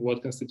doing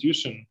what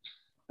Constitution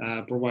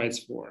provides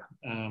for.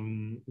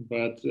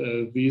 But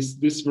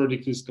this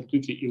verdict is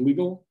completely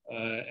illegal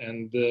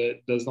and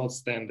does not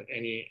stand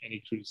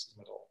any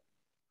criticism at all.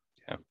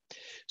 Yeah.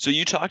 So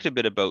you talked a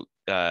bit about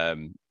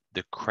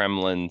the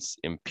Kremlin's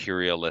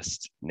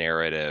imperialist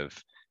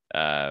narrative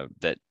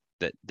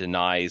that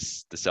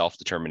denies the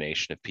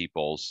self-determination of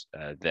peoples,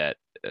 that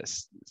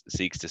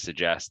seeks to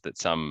suggest that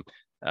some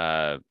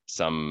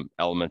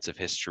elements of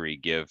history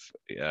give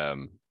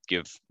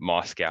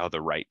Moscow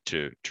the right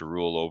to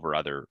rule over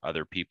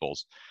other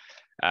peoples.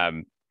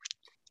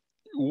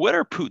 What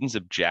are Putin's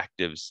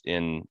objectives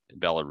in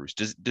Belarus?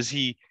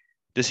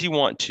 Does he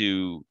want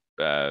to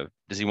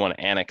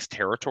annex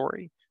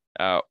territory,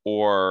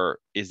 or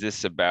is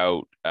this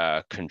about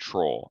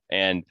control?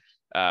 And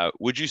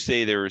would you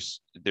say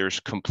there's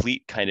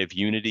complete kind of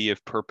unity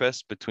of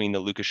purpose between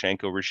the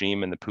Lukashenko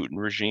regime and the Putin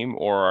regime,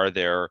 or are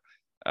there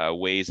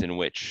ways in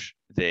which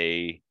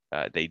they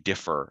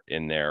differ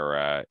in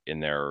their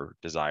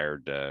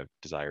desired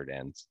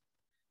ends?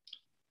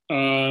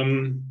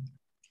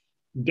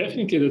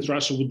 Definitely, that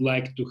Russia would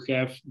like to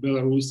have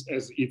Belarus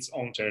as its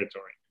own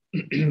territory,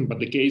 but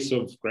the case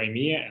of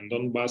Crimea and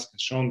Donbass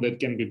has shown that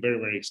can be very,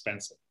 very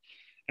expensive.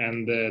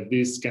 And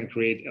this can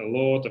create a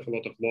lot of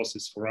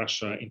losses for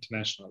Russia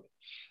internationally.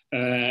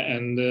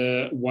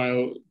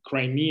 While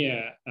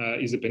Crimea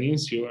is a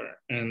peninsula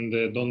and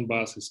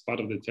Donbass is part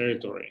of the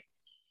territory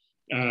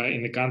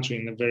in the country,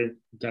 in a very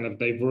kind of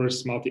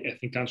diverse,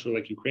 multi-ethnic country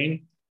like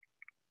Ukraine,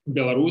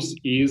 Belarus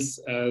is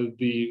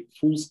the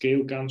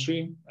full-scale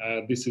country.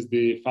 This is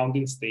the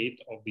founding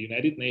state of the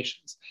United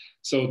Nations.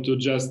 So to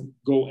just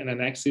go and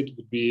annex it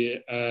would be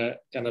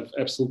kind of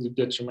absolutely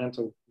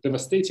detrimental,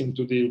 devastating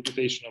to the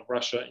reputation of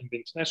Russia in the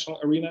international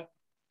arena.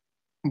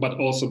 But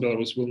also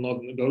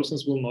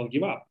Belarusians will not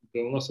give up.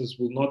 Belarusians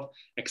will not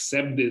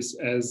accept this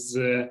as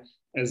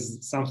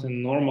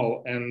something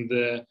normal and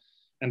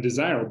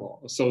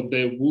desirable. So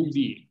there will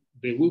be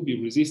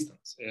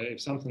resistance if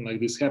something like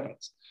this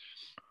happens.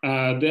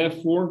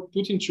 Therefore,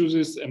 Putin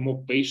chooses a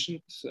more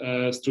patient,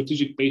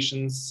 strategic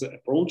patience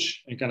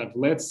approach and kind of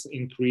let's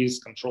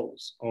increase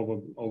controls over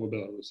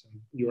Belarus.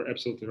 And you're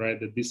absolutely right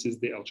that this is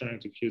the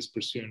alternative he is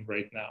pursuing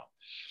right now.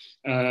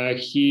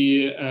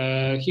 He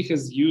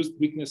has used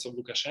weakness of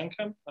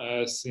Lukashenko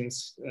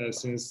since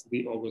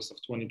the August of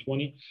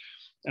 2020.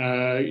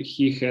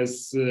 He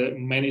has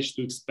managed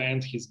to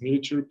expand his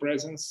military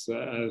presence.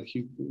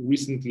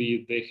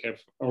 Recently, they have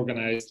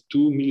organized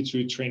 2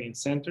 military training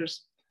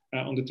centers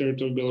on the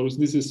territory of Belarus.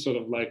 This is sort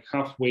of like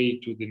halfway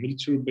to the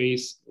military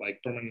base,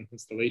 like permanent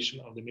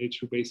installation of the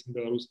military base in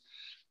Belarus.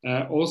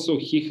 Also,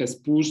 he has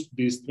pushed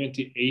these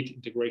 28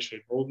 integration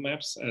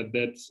roadmaps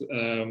that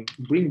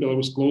bring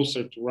Belarus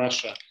closer to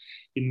Russia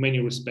in many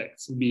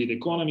respects, be it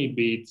economy,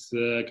 be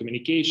it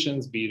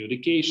communications, be it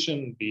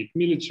education, be it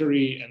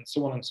military, and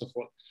so on and so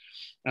forth.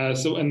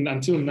 And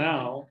until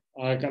now,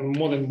 kind of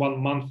more than 1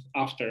 month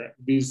after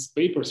these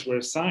papers were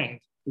signed,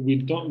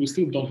 we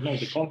still don't know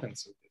the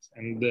contents of this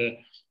and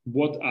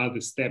what are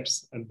the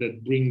steps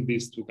that bring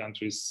these 2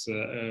 countries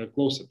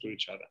closer to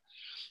each other.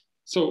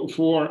 So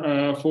for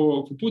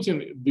Putin,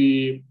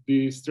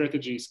 the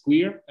strategy is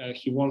clear.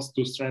 He wants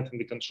to strengthen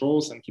the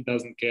controls, and he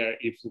doesn't care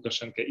if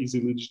Lukashenko is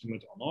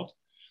illegitimate or not,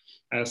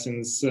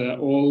 since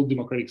all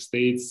democratic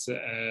states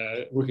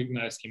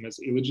recognize him as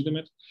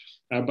illegitimate.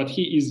 But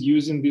he is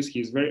using this. He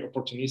is very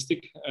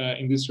opportunistic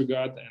in this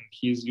regard, and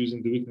he is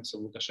using the weakness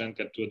of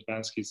Lukashenko to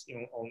advance his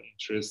own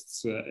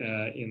interests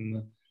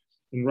in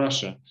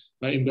Russia,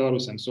 in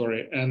Belarus. I'm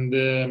sorry, and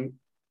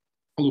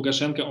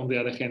Lukashenko, on the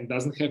other hand,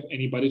 doesn't have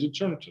anybody to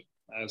turn to.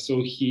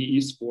 So he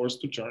is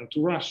forced to turn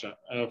to Russia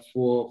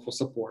for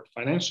support,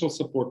 financial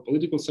support,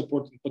 political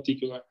support in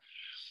particular.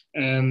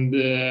 And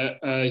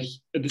at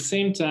the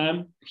same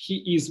time,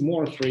 he is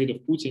more afraid of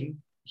Putin.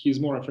 He's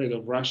more afraid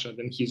of Russia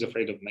than he's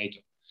afraid of NATO.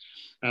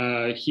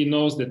 He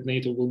knows that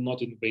NATO will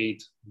not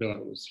invade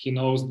Belarus. He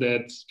knows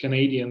that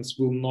Canadians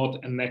will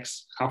not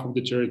annex half of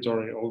the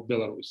territory of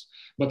Belarus.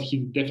 But he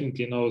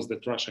definitely knows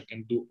that Russia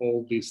can do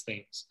all these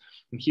things.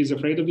 And he's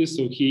afraid of this,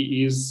 so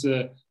he is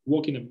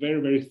walking a very,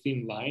 very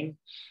thin line,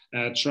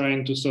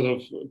 trying to sort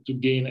of to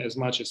gain as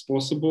much as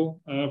possible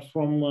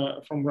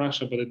from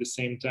Russia, but at the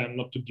same time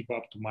not to give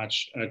up too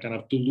much, kind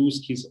of to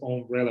lose his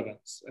own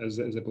relevance as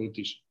a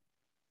politician.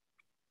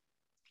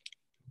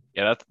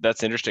 Yeah,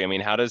 that's interesting. I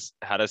mean, how does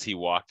he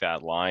walk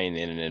that line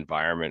in an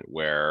environment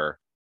where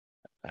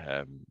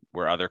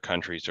other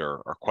countries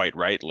are quite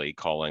rightly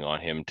calling on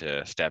him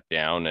to step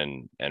down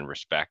and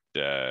respect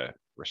the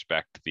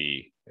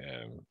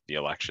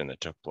election that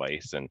took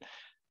place? And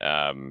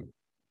I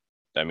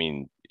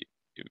mean,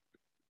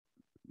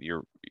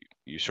 you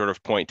sort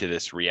of point to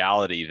this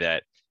reality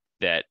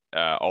that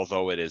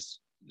although it is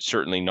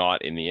certainly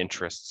not in the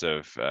interests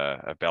of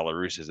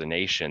Belarus as a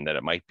nation, that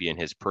it might be in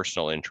his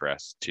personal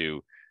interest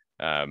to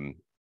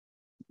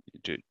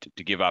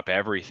give up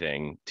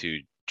everything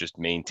to just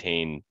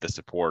maintain the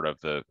support of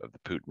the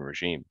Putin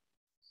regime.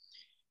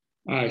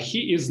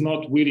 He is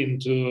not willing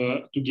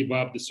to give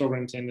up the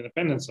sovereignty and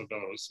independence of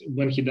Belarus.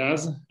 When he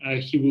does,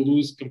 he will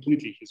lose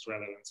completely his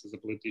relevance as a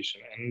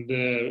politician. And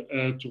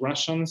to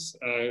Russians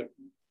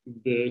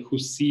who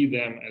see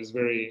them as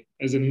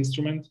an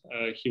instrument,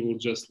 he will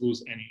just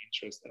lose any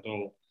interest at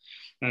all.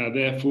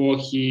 Therefore,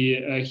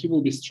 he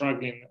will be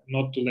struggling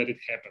not to let it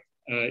happen.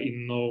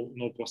 In no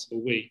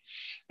possible way.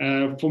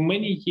 For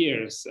many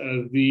years,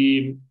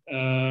 Lukashenko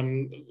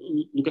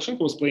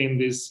was playing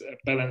this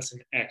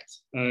balancing act.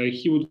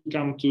 He would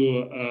come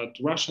to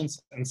Russians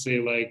and say,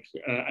 like,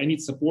 I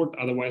need support,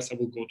 otherwise I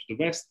will go to the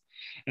West.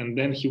 And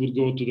then he would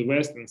go to the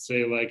West and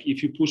say, like,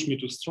 if you push me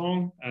too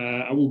strong,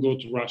 I will go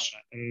to Russia,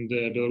 and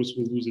Belarus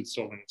will lose its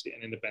sovereignty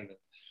and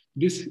independence.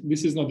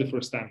 This is not the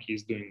first time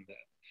he's doing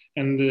that.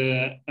 And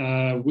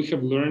we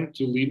have learned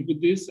to live with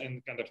this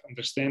and kind of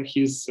understand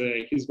his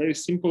very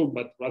simple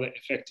but rather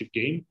effective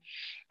game.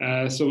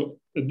 So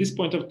at this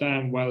point of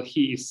time, while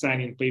he is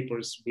signing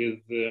papers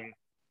with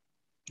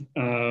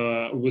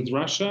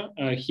Russia,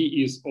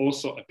 he is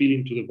also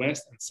appealing to the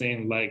West and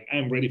saying, like,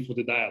 I'm ready for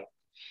the dialogue.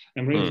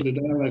 I'm ready for the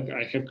dialogue.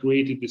 I have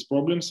created these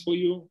problems for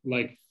you,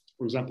 like,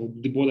 for example,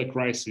 the border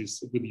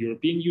crisis with the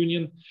European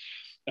Union.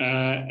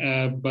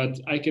 But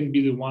I can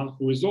be the one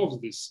who resolves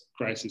this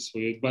crisis for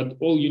you. But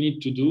all you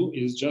need to do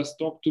is just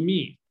talk to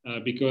me,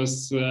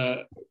 because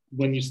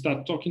when you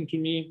start talking to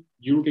me,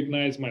 you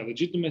recognize my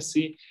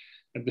legitimacy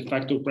as de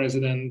facto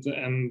president,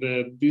 and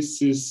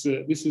this is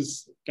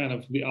kind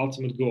of the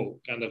ultimate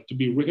goal, kind of to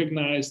be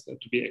recognized,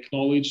 to be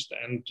acknowledged,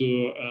 and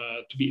to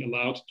be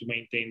allowed to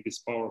maintain this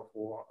power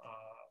for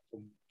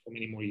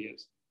many more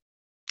years.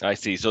 I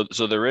see. So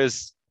there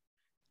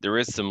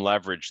is some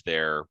leverage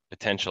there,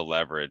 potential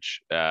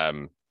leverage.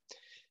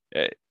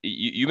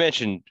 You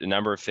mentioned a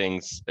number of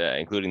things,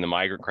 including the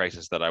migrant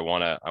crisis, that I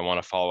want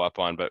to follow up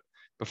on. But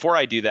before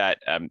I do that,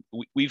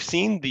 we've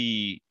seen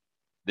the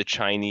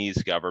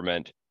Chinese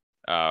government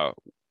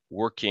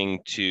working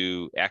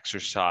to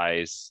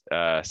exercise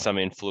some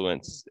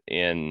influence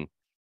in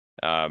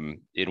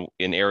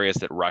areas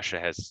that Russia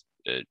has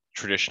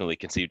traditionally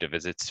conceived of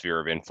as its sphere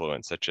of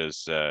influence, such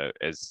as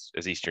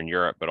Eastern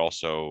Europe, but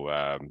also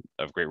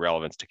of great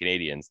relevance to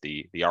Canadians,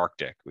 the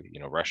Arctic.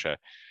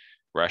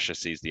 Russia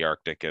sees the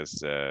Arctic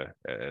as a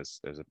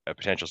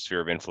potential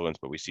sphere of influence,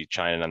 but we see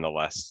China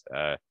nonetheless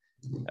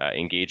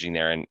engaging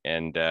there.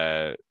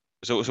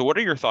 So what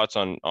are your thoughts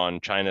on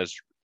China's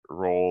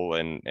role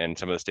and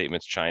some of the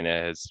statements China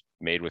has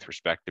made with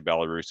respect to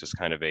Belarus as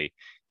kind of a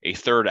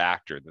third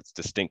actor that's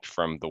distinct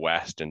from the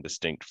West and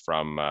distinct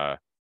from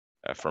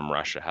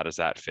Russia? How does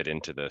that fit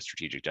into the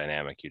strategic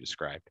dynamic you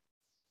described?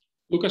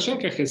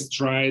 Lukashenko has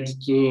tried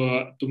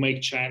to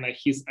make China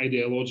his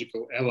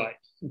ideological ally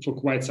for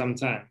quite some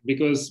time,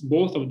 because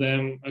both of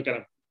them, kind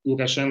of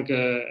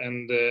Lukashenko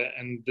and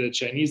the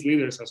Chinese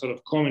leaders, are sort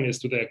of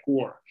communists to their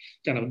core.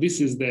 Kind of this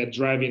is their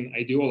driving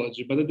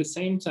ideology. But at the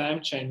same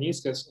time,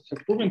 Chinese have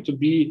proven to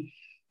be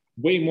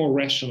way more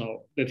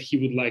rational than he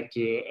would like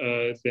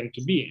them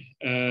to be.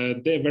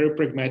 They're very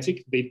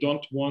pragmatic. They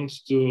don't want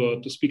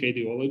to speak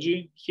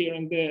ideology here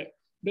and there.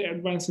 They're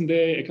advancing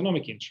their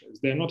economic interests.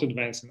 They're not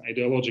advancing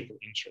ideological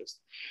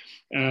interests.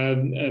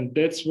 And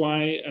that's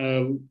why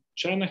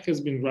China has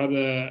been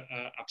rather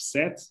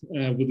upset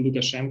with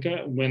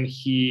Lukashenko when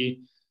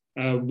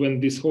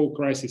this whole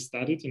crisis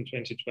started in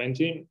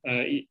 2020.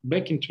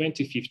 Back in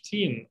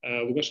 2015,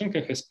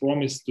 Lukashenko has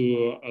promised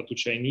to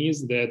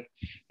Chinese that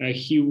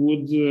he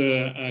would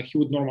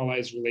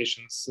normalize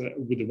relations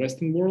with the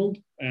Western world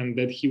and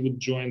that he would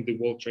join the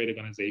World Trade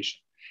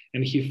Organization.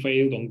 And he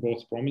failed on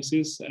both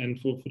promises. And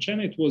for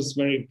China, it was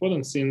very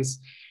important, since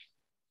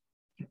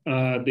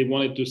They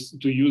wanted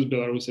to use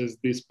Belarus as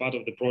this part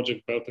of the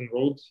Project Belt and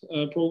Road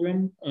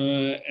program,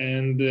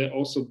 and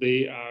also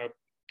they are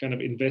kind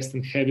of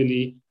investing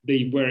heavily.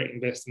 They were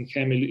investing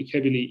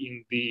heavily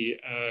in the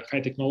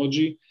high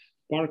technology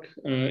park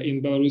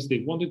in Belarus.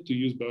 They wanted to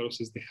use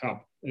Belarus as the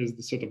hub, as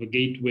the sort of a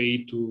gateway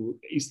to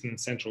Eastern and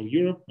Central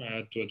Europe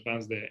to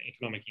advance their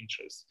economic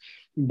interests.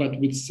 But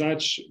with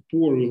such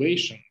poor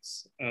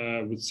relations,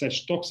 with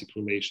such toxic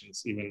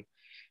relations, even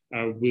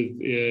with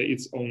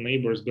its own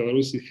neighbors,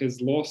 Belarus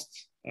has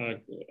lost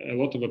a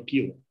lot of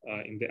appeal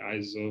in the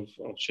eyes of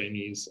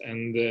Chinese,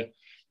 and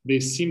they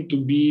seem to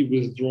be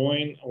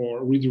withdrawing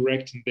or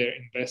redirecting their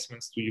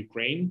investments to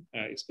Ukraine,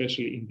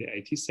 especially in the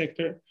IT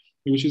sector,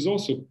 which is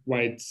also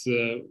quite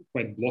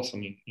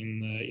blossoming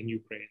in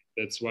Ukraine.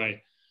 That's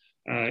why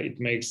it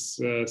makes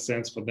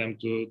sense for them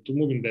to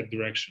move in that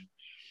direction.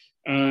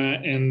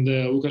 And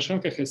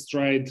Lukashenko has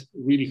tried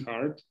really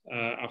hard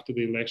after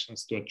the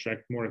elections to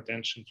attract more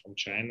attention from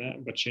China,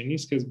 but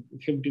Chinese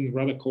have been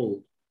rather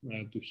cold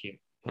to him.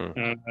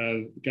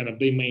 Kind of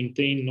they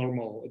maintain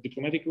normal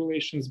diplomatic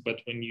relations,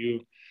 but when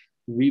you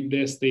read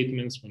their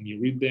statements, when you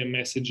read their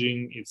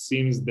messaging, it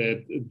seems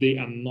that they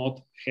are not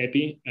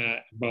happy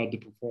about the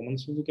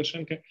performance of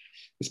Lukashenko,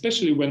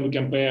 especially when we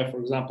compare, for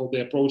example,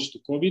 the approach to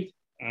COVID.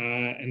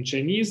 And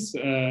Chinese,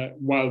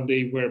 while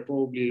they were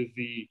probably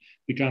the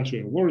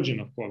country of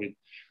origin of COVID,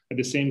 at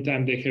the same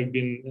time, they have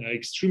been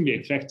extremely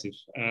effective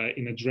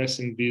in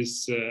addressing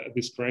this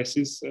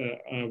crisis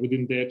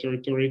within their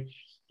territory.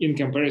 In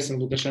comparison,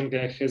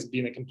 Lukashenko has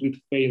been a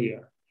complete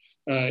failure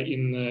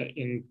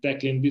in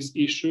tackling this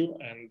issue,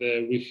 and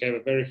we have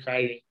a very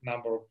high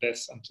number of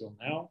deaths until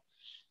now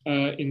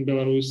in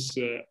Belarus,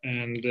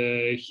 and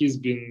he's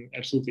been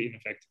absolutely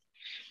ineffective.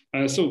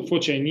 So for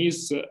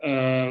Chinese,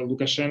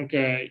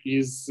 Lukashenko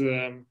is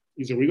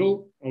a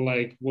riddle,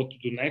 like what to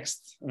do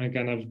next.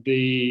 Kind of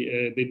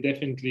they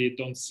definitely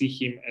don't see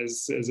him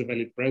as a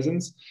valid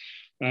presence.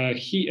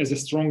 He, as a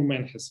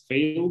strongman, has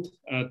failed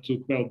to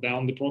quell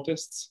down the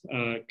protests,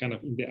 kind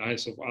of in the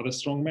eyes of other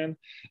strongmen.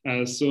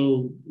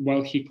 So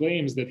while he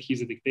claims that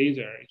he's a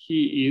dictator,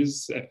 he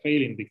is a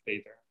failing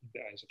dictator in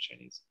the eyes of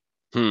Chinese.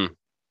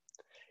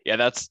 Yeah,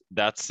 that's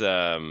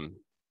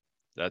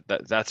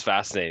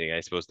fascinating.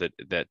 I suppose that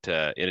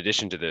in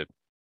addition to the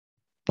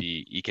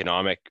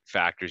economic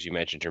factors you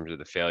mentioned in terms of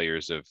the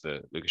failures of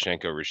the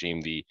Lukashenko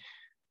regime, the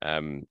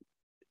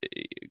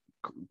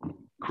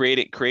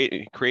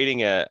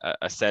creating a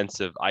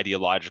sense of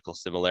ideological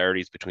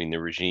similarities between the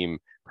regime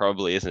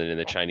probably isn't in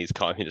the Chinese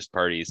Communist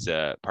Party's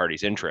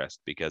interest,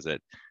 because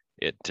it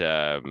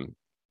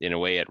in a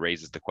way it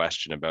raises the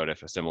question about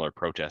if a similar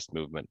protest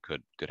movement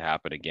could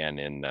happen again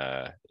in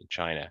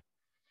China.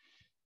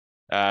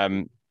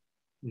 I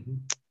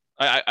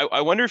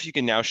wonder if you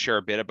can now share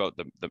a bit about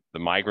the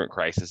migrant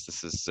crisis.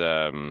 This is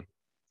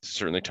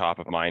certainly top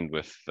of mind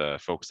with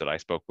folks that I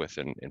spoke with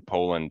in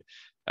Poland.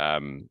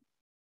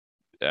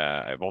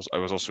 I was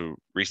also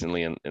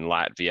recently in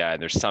Latvia,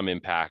 and there's some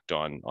impact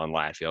on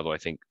Latvia, although I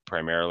think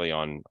primarily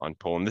on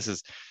Poland. This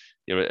is,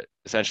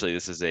 essentially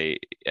this is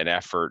an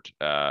effort,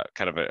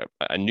 kind of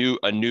a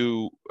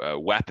new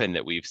weapon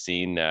that we've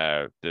seen.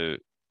 The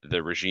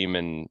regime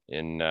in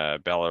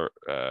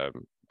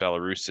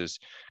Belarus is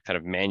kind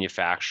of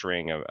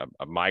manufacturing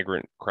a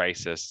migrant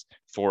crisis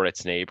for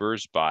its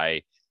neighbors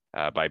by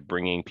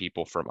bringing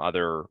people from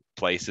other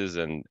places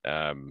and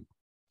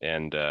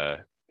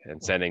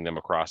sending them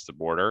across the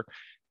border,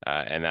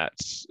 and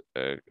that's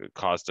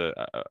caused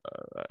a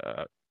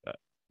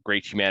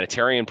great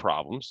humanitarian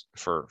problems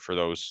for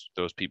those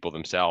people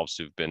themselves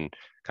who've been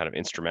kind of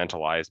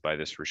instrumentalized by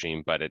this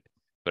regime, but it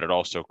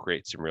also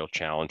creates some real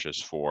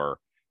challenges for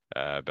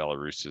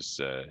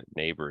Belarus's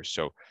neighbors.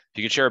 So if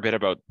you could share a bit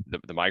about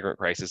the migrant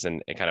crisis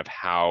and kind of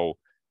how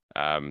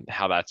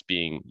that's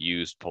being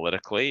used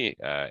politically,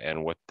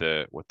 and what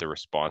the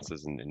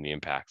responses and the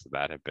impacts of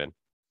that have been.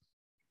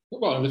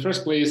 Well, in the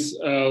first place,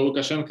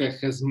 Lukashenko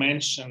has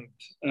mentioned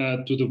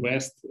to the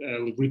West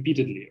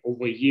repeatedly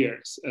over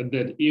years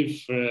that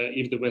if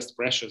the West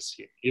pressures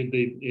him,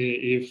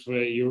 if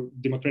your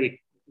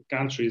democratic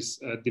countries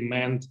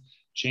demand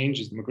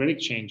democratic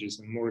changes,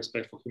 and more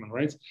respect for human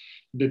rights,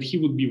 that he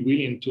would be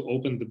willing to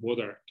open the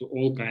border to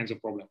all kinds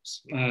of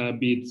problems,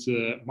 be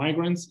it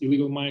migrants,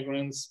 illegal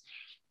migrants,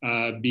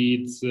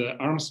 be it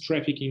arms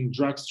trafficking,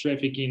 drugs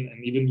trafficking,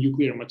 and even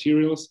nuclear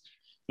materials.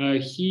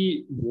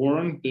 He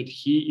warned that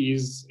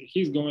he's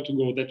going to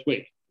go that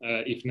way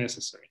if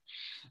necessary.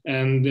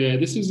 And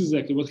this is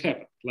exactly what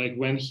happened. Like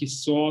when he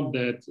saw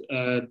that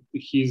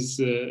his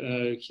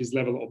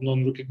level of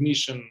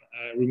non-recognition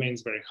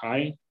remains very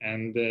high,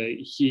 and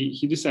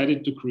he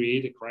decided to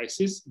create a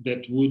crisis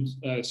that would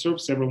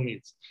serve several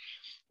needs.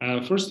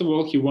 First of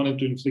all, he wanted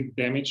to inflict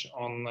damage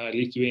on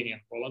Lithuania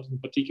and Poland in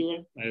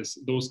particular, as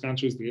those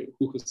countries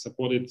who have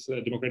supported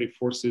democratic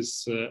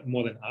forces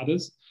more than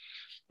others.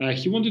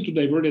 He wanted to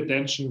divert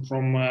attention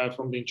from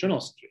the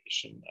internal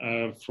situation,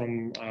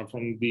 from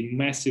the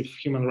massive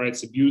human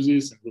rights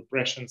abuses and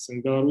repressions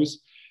in Belarus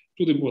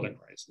to the border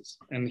crisis,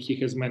 and he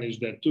has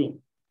managed that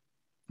too.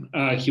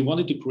 he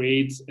wanted to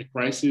create a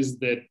crisis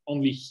that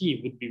only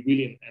he would be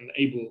willing and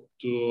able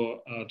to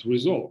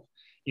resolve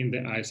in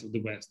the eyes of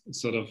the West.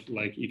 It's sort of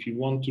like, if you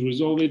want to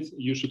resolve it,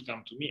 you should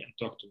come to me and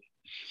talk to me.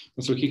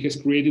 And so he has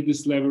created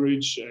this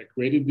leverage,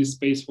 created this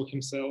space for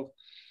himself.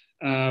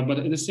 But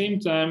at the same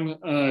time,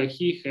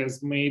 he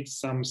has made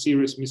some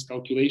serious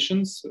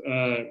miscalculations.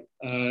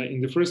 In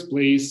the first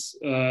place,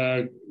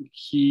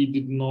 he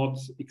did not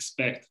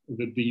expect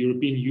that the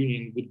European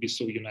Union would be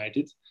so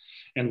united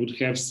and would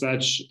have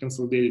such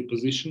consolidated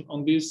position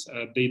on this.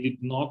 They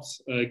did not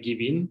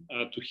give in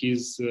to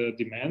his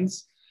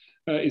demands.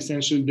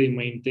 Essentially, they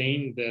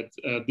maintain that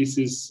this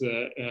is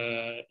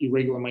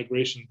irregular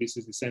migration. This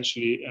is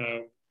essentially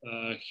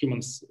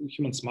human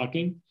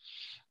smuggling,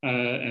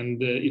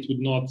 and it would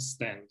not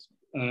stand.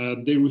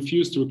 They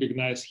refused to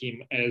recognize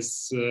him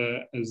as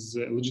a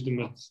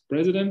legitimate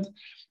president,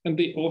 and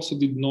they also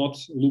did not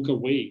look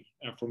away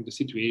from the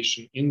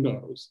situation in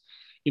Belarus.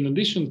 In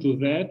addition to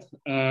that,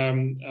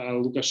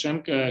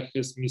 Lukashenko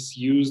has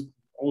misused,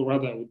 or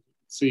rather, I would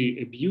say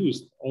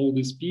abused, all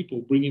these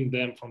people, bringing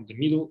them from the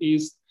Middle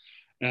East.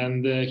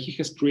 And he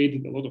has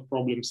created a lot of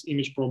problems,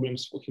 image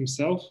problems for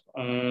himself.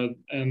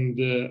 And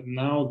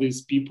now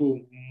these people,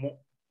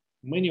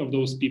 many of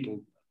those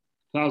people,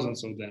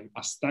 thousands of them,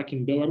 are stuck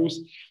in Belarus,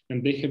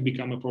 and they have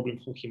become a problem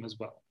for him as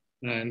well.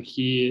 And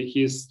he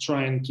is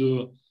trying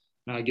to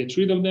get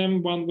rid of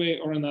them one way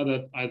or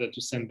another, either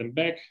to send them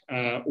back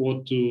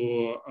or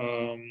to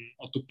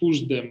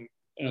push them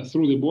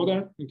through the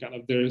border.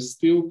 And there is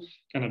still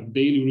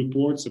daily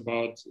reports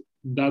about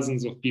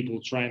dozens of people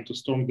trying to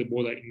storm the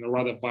border in a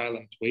rather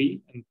violent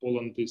way, and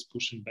Poland is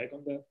pushing back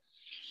on that.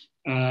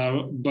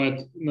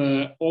 But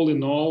all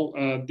in all,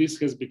 this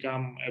has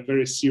become a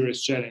very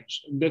serious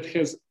challenge that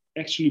has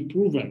actually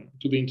proven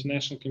to the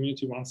international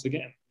community once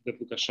again that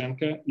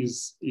Lukashenko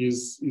is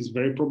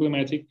very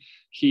problematic.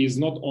 He is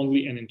not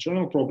only an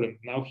internal problem,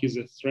 now he's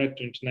a threat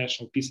to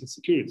international peace and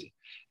security.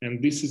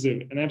 And this is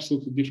an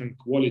absolutely different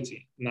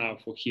quality now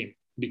for him,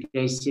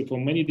 because for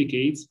many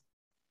decades,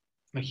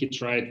 he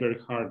tried very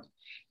hard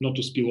not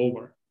to spill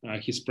over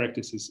his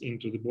practices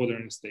into the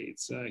bordering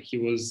states. He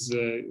was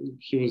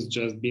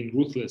just being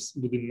ruthless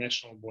within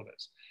national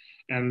borders.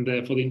 And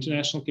for the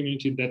international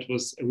community, that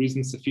was a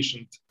reason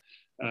sufficient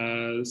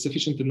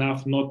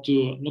enough not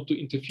to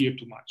interfere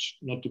too much,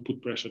 not to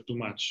put pressure too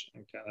much.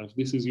 And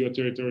this is your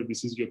territory,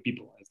 this is your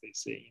people, as they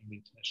say in the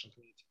international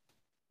community.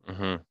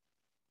 Mm-hmm.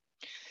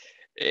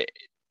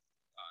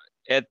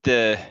 At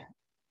the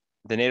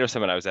NATO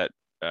summit I was at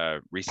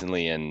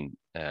recently in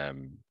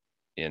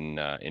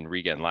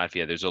Riga in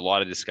Latvia, there's a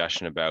lot of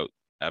discussion about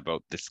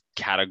this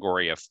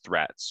category of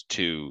threats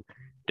to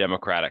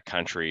democratic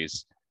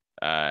countries,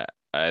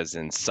 as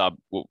in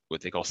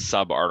what they call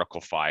sub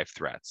Article 5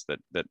 threats.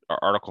 That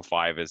Article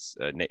 5 is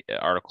an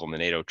article in the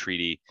NATO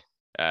treaty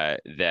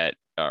that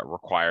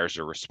requires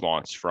a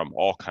response from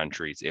all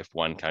countries if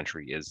one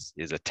country is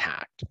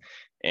attacked,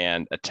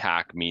 and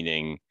attack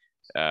meaning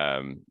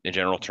in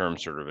general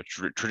terms sort of a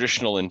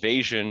traditional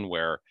invasion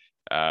where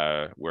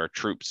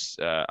troops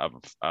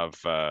of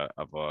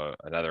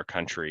another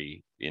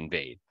country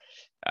invade.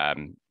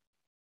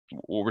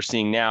 What we're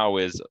seeing now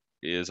is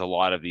a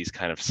lot of these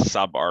kind of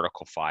sub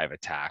Article 5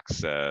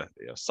 attacks,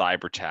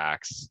 cyber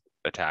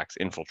attacks,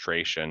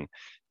 infiltration,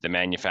 the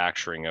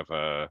manufacturing of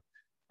a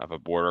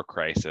border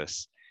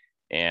crisis,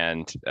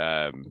 and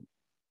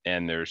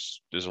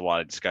there's a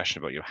lot of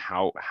discussion about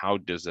how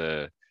does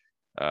an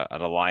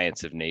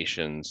alliance of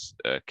nations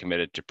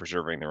committed to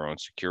preserving their own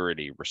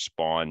security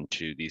respond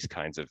to these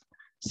kinds of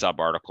sub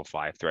Article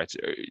 5 threats.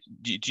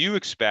 Do you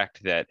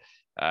expect that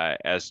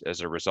as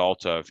a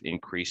result of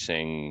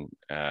increasing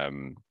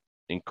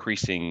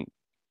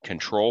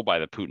control by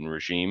the Putin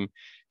regime,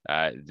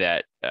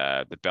 that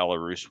the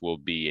Belarus will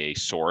be a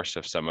source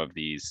of some of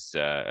these,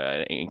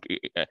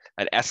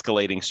 an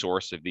escalating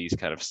source of these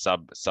kind of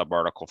sub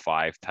Article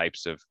 5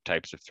 types of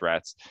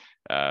threats,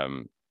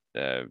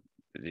 the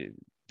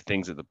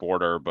things at the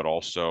border, but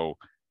also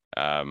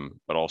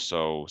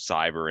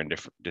cyber and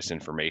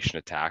disinformation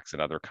attacks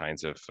and other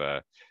kinds of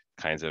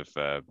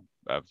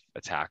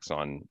attacks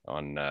on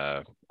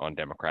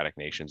democratic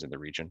nations in the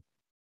region?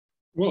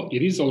 Well,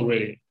 it is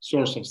already a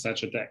source of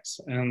such attacks,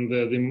 and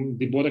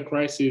the border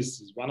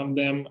crisis is one of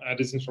them.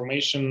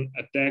 Disinformation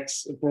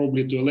attacks,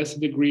 probably to a lesser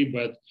degree,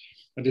 but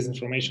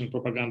disinformation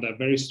propaganda are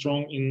very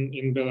strong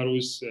in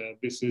Belarus.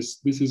 This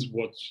is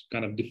what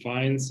kind of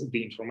defines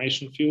the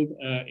information field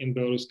in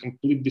Belarus: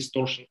 complete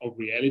distortion of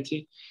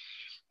reality.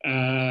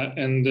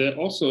 And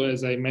also,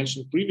 as I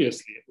mentioned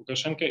previously,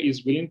 Lukashenko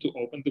is willing to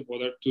open the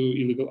border to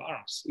illegal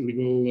arms,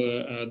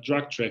 illegal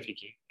drug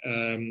trafficking,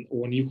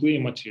 or nuclear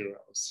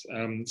materials.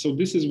 So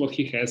this is what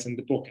he has in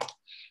the pocket.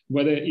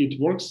 Whether it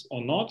works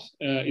or not,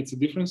 it's a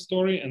different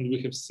story. And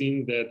we have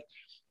seen that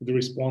the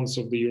response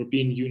of the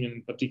European Union,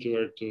 in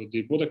particular to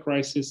the border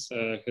crisis,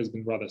 has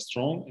been rather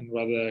strong and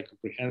rather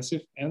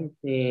comprehensive and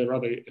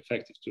rather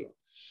effective too.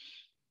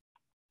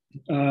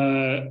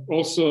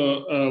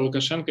 Also,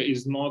 Lukashenko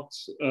is not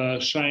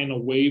shying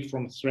away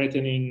from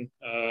threatening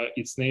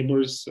its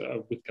neighbors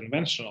with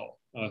conventional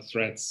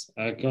threats,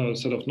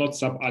 sort of not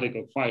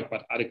sub-Article 5,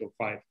 but Article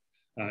 5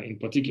 in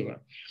particular.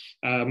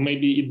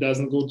 Maybe it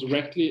doesn't go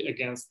directly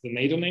against the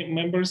NATO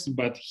members,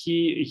 but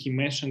he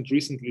mentioned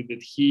recently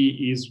that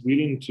he is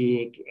willing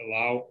to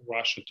allow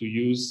Russia to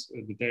use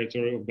the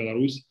territory of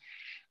Belarus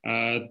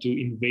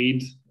to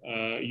invade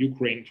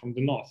Ukraine from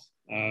the north.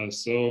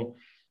 So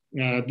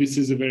this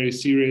is a very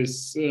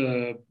serious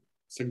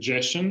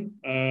suggestion.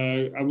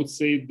 I would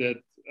say that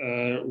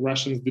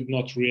Russians did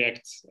not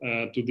react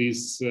to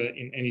this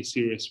in any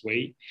serious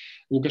way.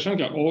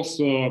 Lukashenko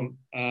also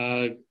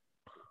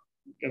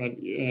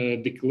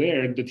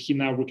declared that he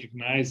now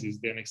recognizes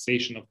the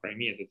annexation of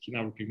Crimea, that he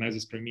now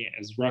recognizes Crimea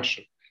as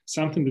Russian,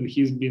 something that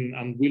he's been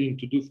unwilling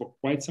to do for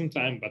quite some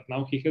time, but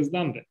now he has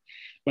done that.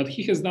 But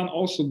he has done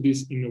also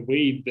this in a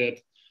way that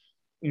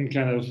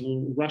kind of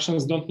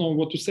Russians don't know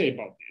what to say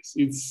about this.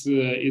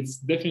 It's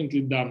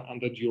definitely done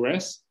under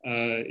duress,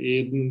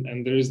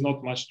 and there is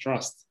not much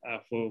trust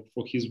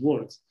for his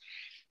words.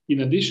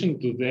 In addition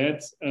to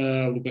that,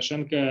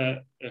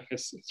 Lukashenko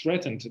has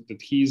threatened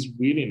that he is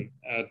willing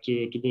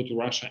to go to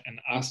Russia and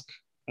ask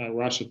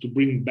Russia to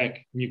bring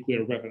back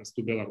nuclear weapons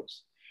to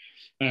Belarus,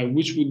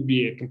 which would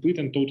be a complete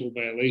and total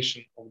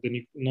violation of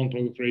the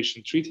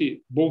non-proliferation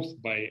treaty,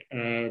 both by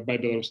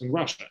Belarus and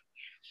Russia.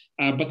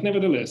 But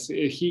nevertheless,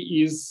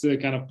 he is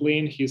kind of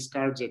playing his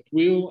cards at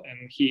will,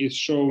 and he is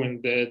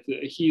showing that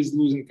he is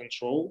losing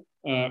control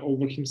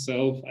over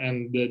himself,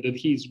 and that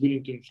he is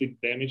willing to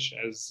inflict damage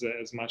as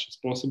much as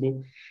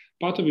possible.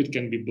 Part of it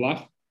can be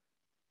bluff,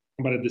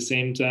 but at the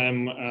same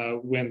time,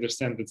 we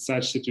understand that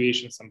such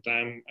situations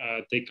sometimes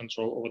take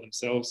control over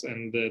themselves,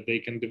 and they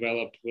can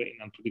develop in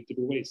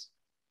unpredictable ways.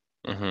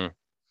 Mm-hmm.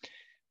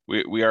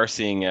 We are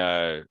seeing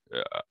a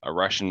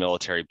Russian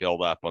military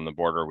buildup on the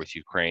border with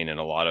Ukraine, and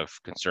a lot of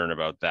concern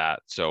about that.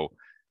 So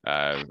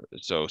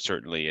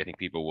certainly, I think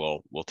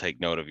people will take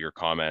note of your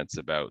comments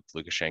about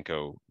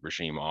Lukashenko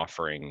regime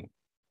offering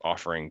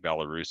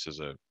Belarus as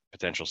a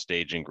potential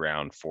staging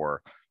ground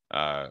for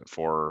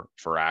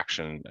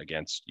action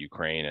against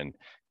Ukraine,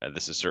 and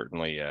this is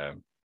certainly a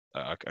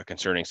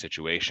concerning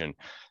situation.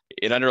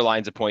 It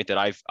underlines a point that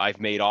I've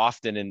made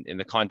often in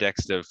the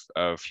context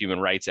of human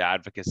rights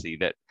advocacy,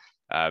 that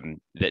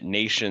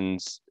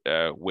nations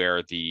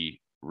where the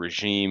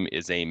regime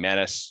is a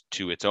menace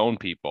to its own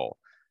people,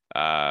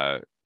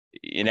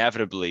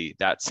 inevitably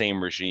that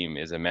same regime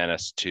is a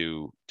menace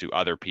to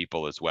other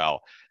people as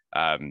well.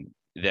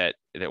 That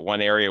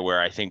one area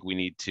where I think we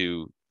need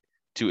to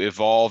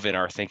evolve in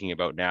our thinking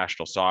about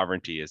national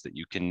sovereignty is that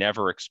you can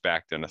never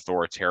expect an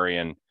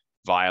authoritarian,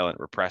 violent,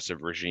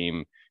 repressive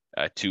regime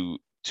to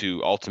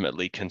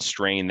ultimately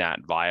constrain that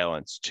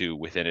violence to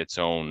within its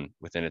own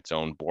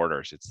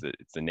borders. It's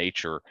the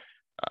nature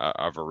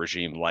of a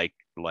regime like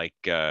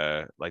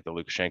the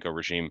Lukashenko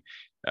regime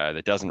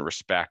that doesn't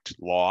respect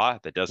law,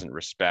 that doesn't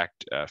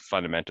respect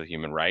fundamental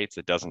human rights,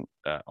 that doesn't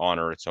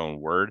honor its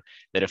own word.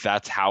 That if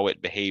that's how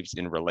it behaves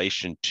in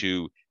relation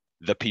to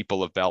the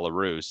people of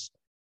Belarus,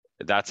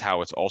 that's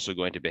how it's also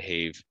going to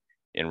behave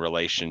in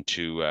relation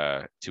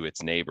to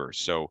its neighbors.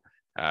 So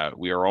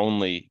we are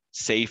only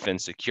safe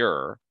and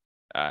secure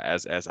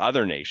as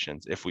other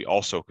nations if we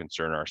also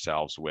concern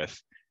ourselves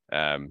with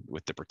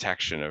the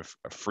protection of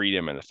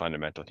freedom and the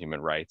fundamental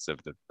human rights of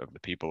the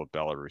people of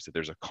Belarus. That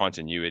there's a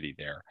continuity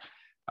there.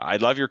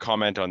 I'd love your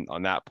comment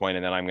on that point,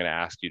 and then I'm going to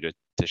ask you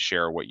to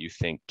share what you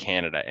think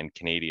Canada and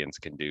Canadians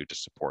can do to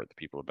support the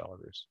people of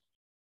Belarus.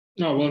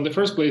 No, well, in the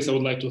first place, I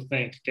would like to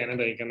thank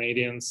Canada and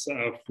Canadians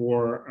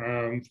for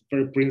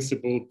very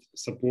principled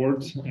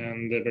support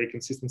and the very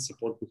consistent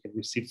support we have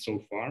received so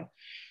far.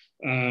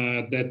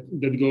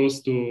 That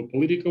goes to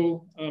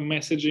political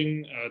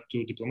messaging,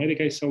 to diplomatic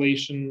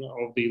isolation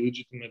of the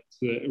illegitimate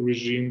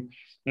regime.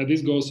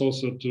 This goes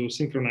also to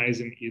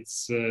synchronizing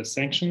its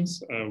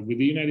sanctions with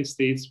the United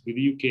States, with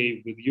the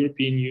UK, with the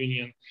European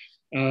Union.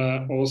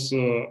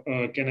 Also,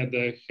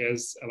 Canada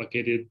has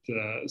allocated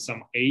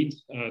some aid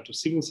to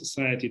civil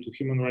society, to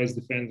human rights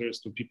defenders,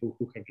 to people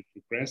who have been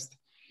repressed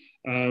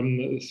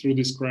through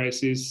this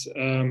crisis.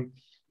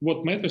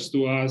 What matters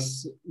to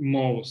us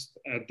most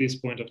at this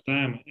point of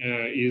time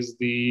is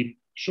the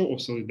show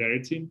of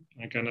solidarity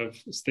and kind of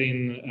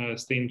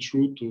staying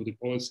true to the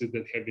policies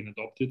that have been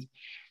adopted,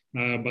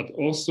 but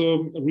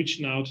also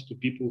reaching out to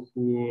people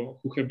who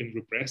have been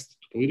repressed,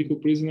 to political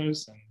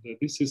prisoners. And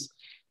this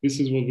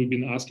is what we've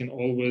been asking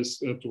always,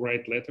 to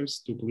write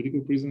letters to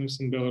political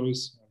prisoners in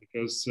Belarus,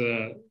 because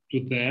to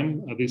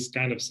them, this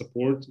kind of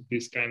support,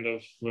 this kind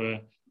of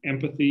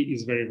empathy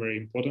is very, very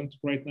important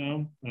right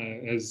now,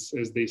 as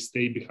they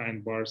stay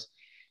behind bars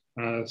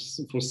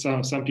for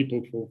some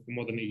people for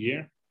more than a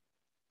year,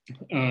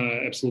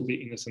 absolutely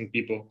innocent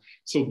people.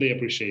 So they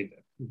appreciate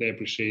that. They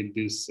appreciate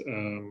this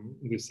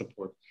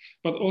support,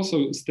 but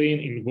also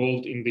staying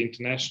involved in the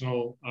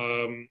international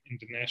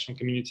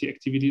community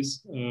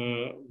activities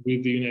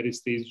with the United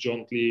States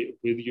jointly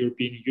with the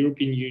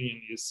European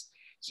Union is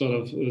sort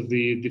of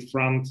the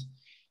front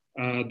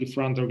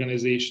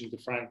organization,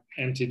 the front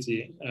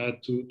entity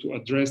to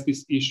address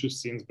this issue,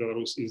 since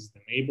Belarus is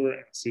the neighbor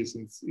and since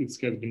it has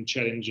been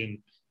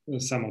challenging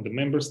some of the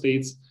member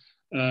states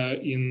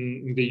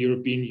in the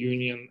European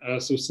Union.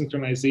 So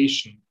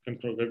synchronization and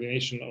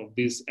coordination of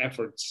these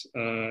efforts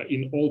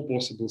in all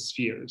possible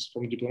spheres,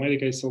 from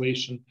diplomatic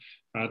isolation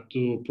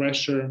to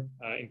pressure,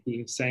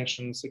 including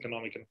sanctions,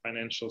 economic and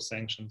financial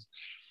sanctions,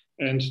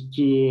 and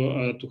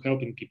to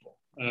helping people.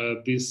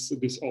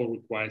 This all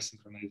requires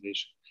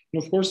synchronization.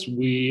 And of course,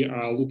 we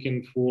are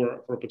looking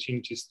for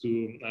opportunities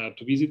to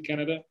visit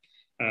Canada.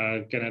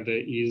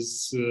 Canada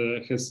has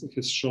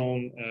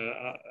shown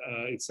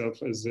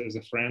itself as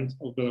a friend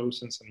of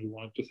Belarusians, and we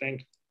want to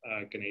thank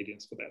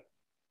Canadians for that.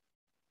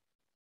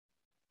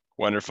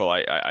 Wonderful.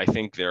 I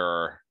think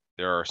there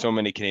are so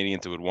many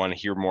Canadians that would want to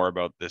hear more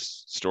about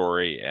this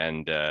story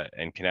and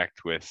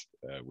connect with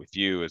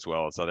you as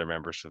well as other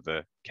members of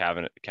the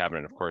cabinet,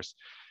 of course,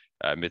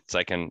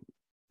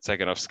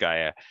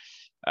 Tsikhanovskaya.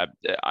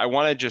 I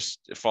want to just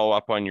follow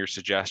up on your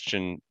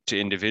suggestion to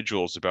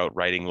individuals about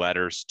writing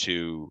letters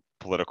to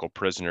political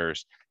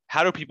prisoners.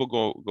 How do people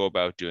go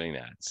about doing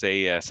that?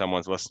 Say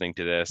someone's listening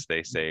to this,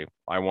 they say,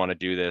 I want to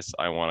do this.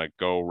 I want to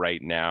go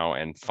right now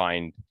and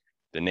find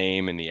the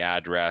name and the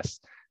address.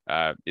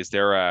 Is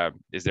there a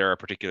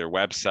particular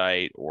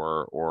website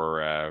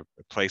or a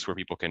place where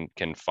people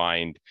can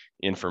find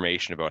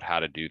information about how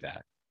to do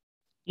that?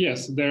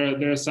 Yes,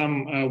 there are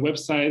some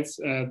websites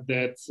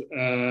that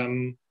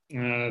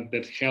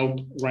help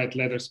write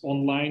letters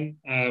online,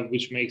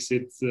 which makes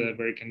it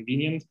very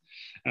convenient.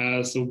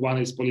 So one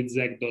is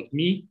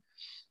politzek.me,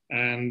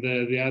 and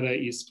the other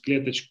is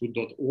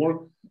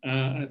vkletechku.org.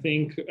 I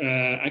think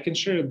I can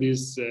share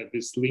these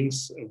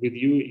links with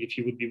you if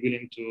you would be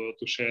willing to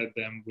share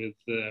them with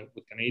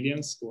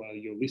Canadians who are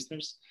your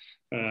listeners.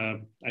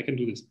 I can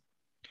do this.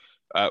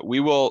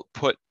 We will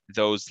put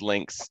those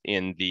links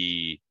in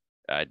the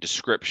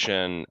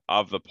description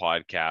of the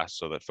podcast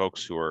so that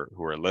folks who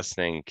are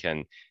listening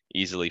can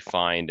easily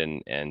find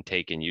and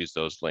take and use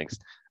those links.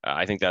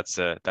 I think that's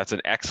an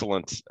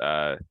excellent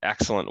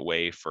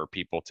way for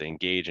people to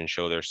engage and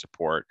show their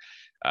support.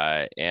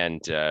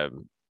 And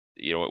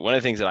one of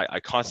the things that I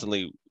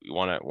constantly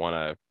want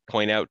to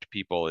point out to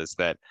people is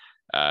that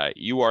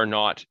you are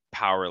not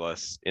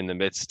powerless in the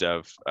midst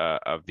of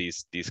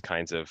these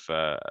kinds of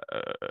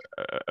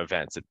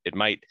events. It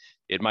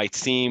might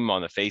seem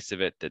on the face of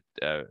it that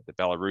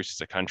Belarus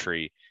is a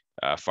country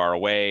far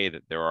away,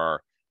 that there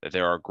are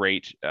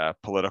great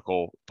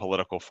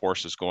political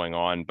forces going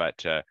on,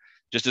 but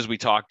just as we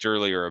talked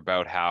earlier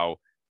about how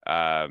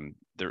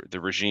the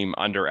regime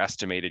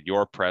underestimated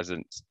your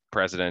president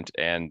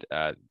and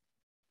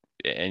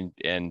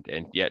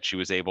yet she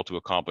was able to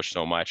accomplish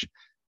so much.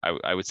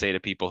 I would say to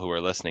people who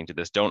are listening to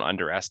this, don't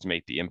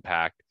underestimate the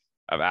impact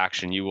of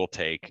action you will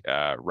take,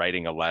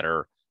 writing a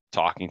letter,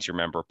 talking to your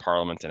member of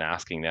parliament and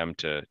asking them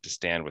to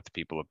stand with the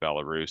people of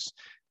Belarus,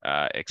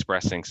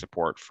 expressing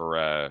support for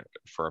a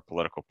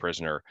political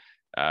prisoner.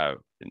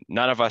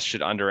 None of us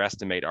should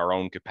underestimate our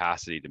own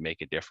capacity to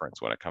make a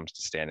difference when it comes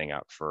to standing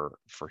up for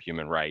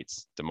human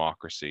rights,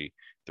 democracy,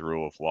 the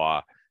rule of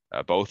law,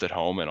 both at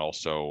home and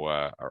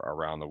also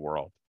around the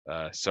world.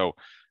 So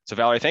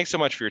Valerie, thanks so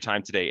much for your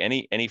time today.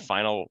 Any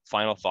final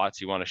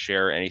thoughts you want to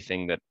share?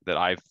 Anything that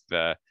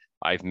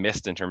I've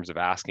missed in terms of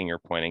asking or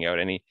pointing out?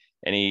 Any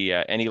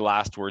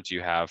last words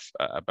you have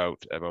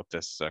about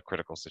this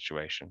critical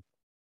situation?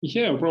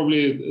 Yeah,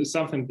 probably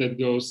something that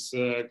goes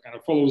kind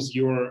of follows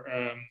your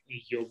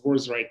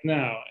words right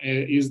now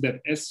is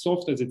that as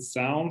soft as it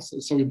sounds,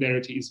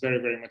 solidarity is very,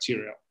 very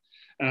material.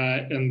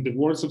 And the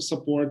words of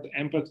support,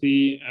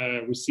 empathy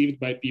received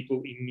by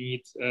people in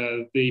need,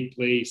 they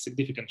play a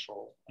significant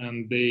role,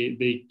 and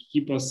they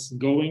keep us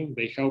going.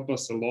 They help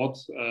us a lot,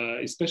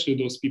 especially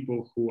those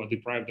people who are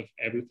deprived of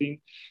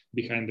everything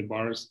behind the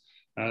bars.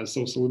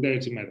 So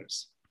solidarity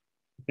matters.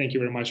 Thank you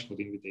very much for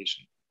the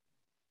invitation.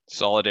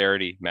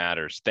 Solidarity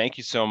matters. Thank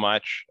you so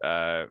much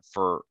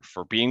for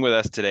being with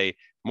us today.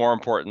 More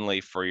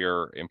importantly, for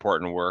your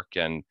important work,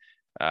 and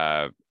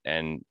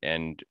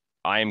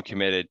I am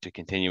committed to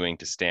continuing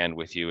to stand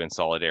with you in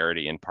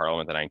solidarity in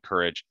Parliament, and I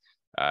encourage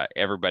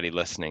everybody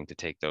listening to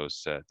take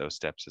those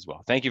steps as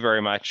well. Thank you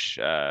very much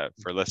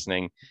for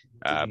listening.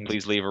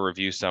 Please leave a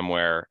review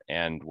somewhere,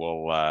 and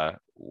we'll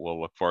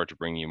look forward to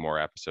bringing you more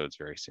episodes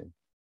very soon.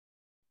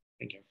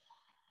 Thank you.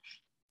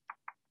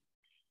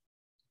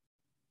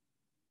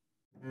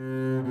 Thank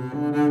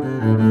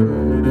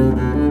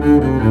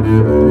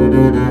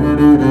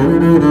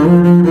you.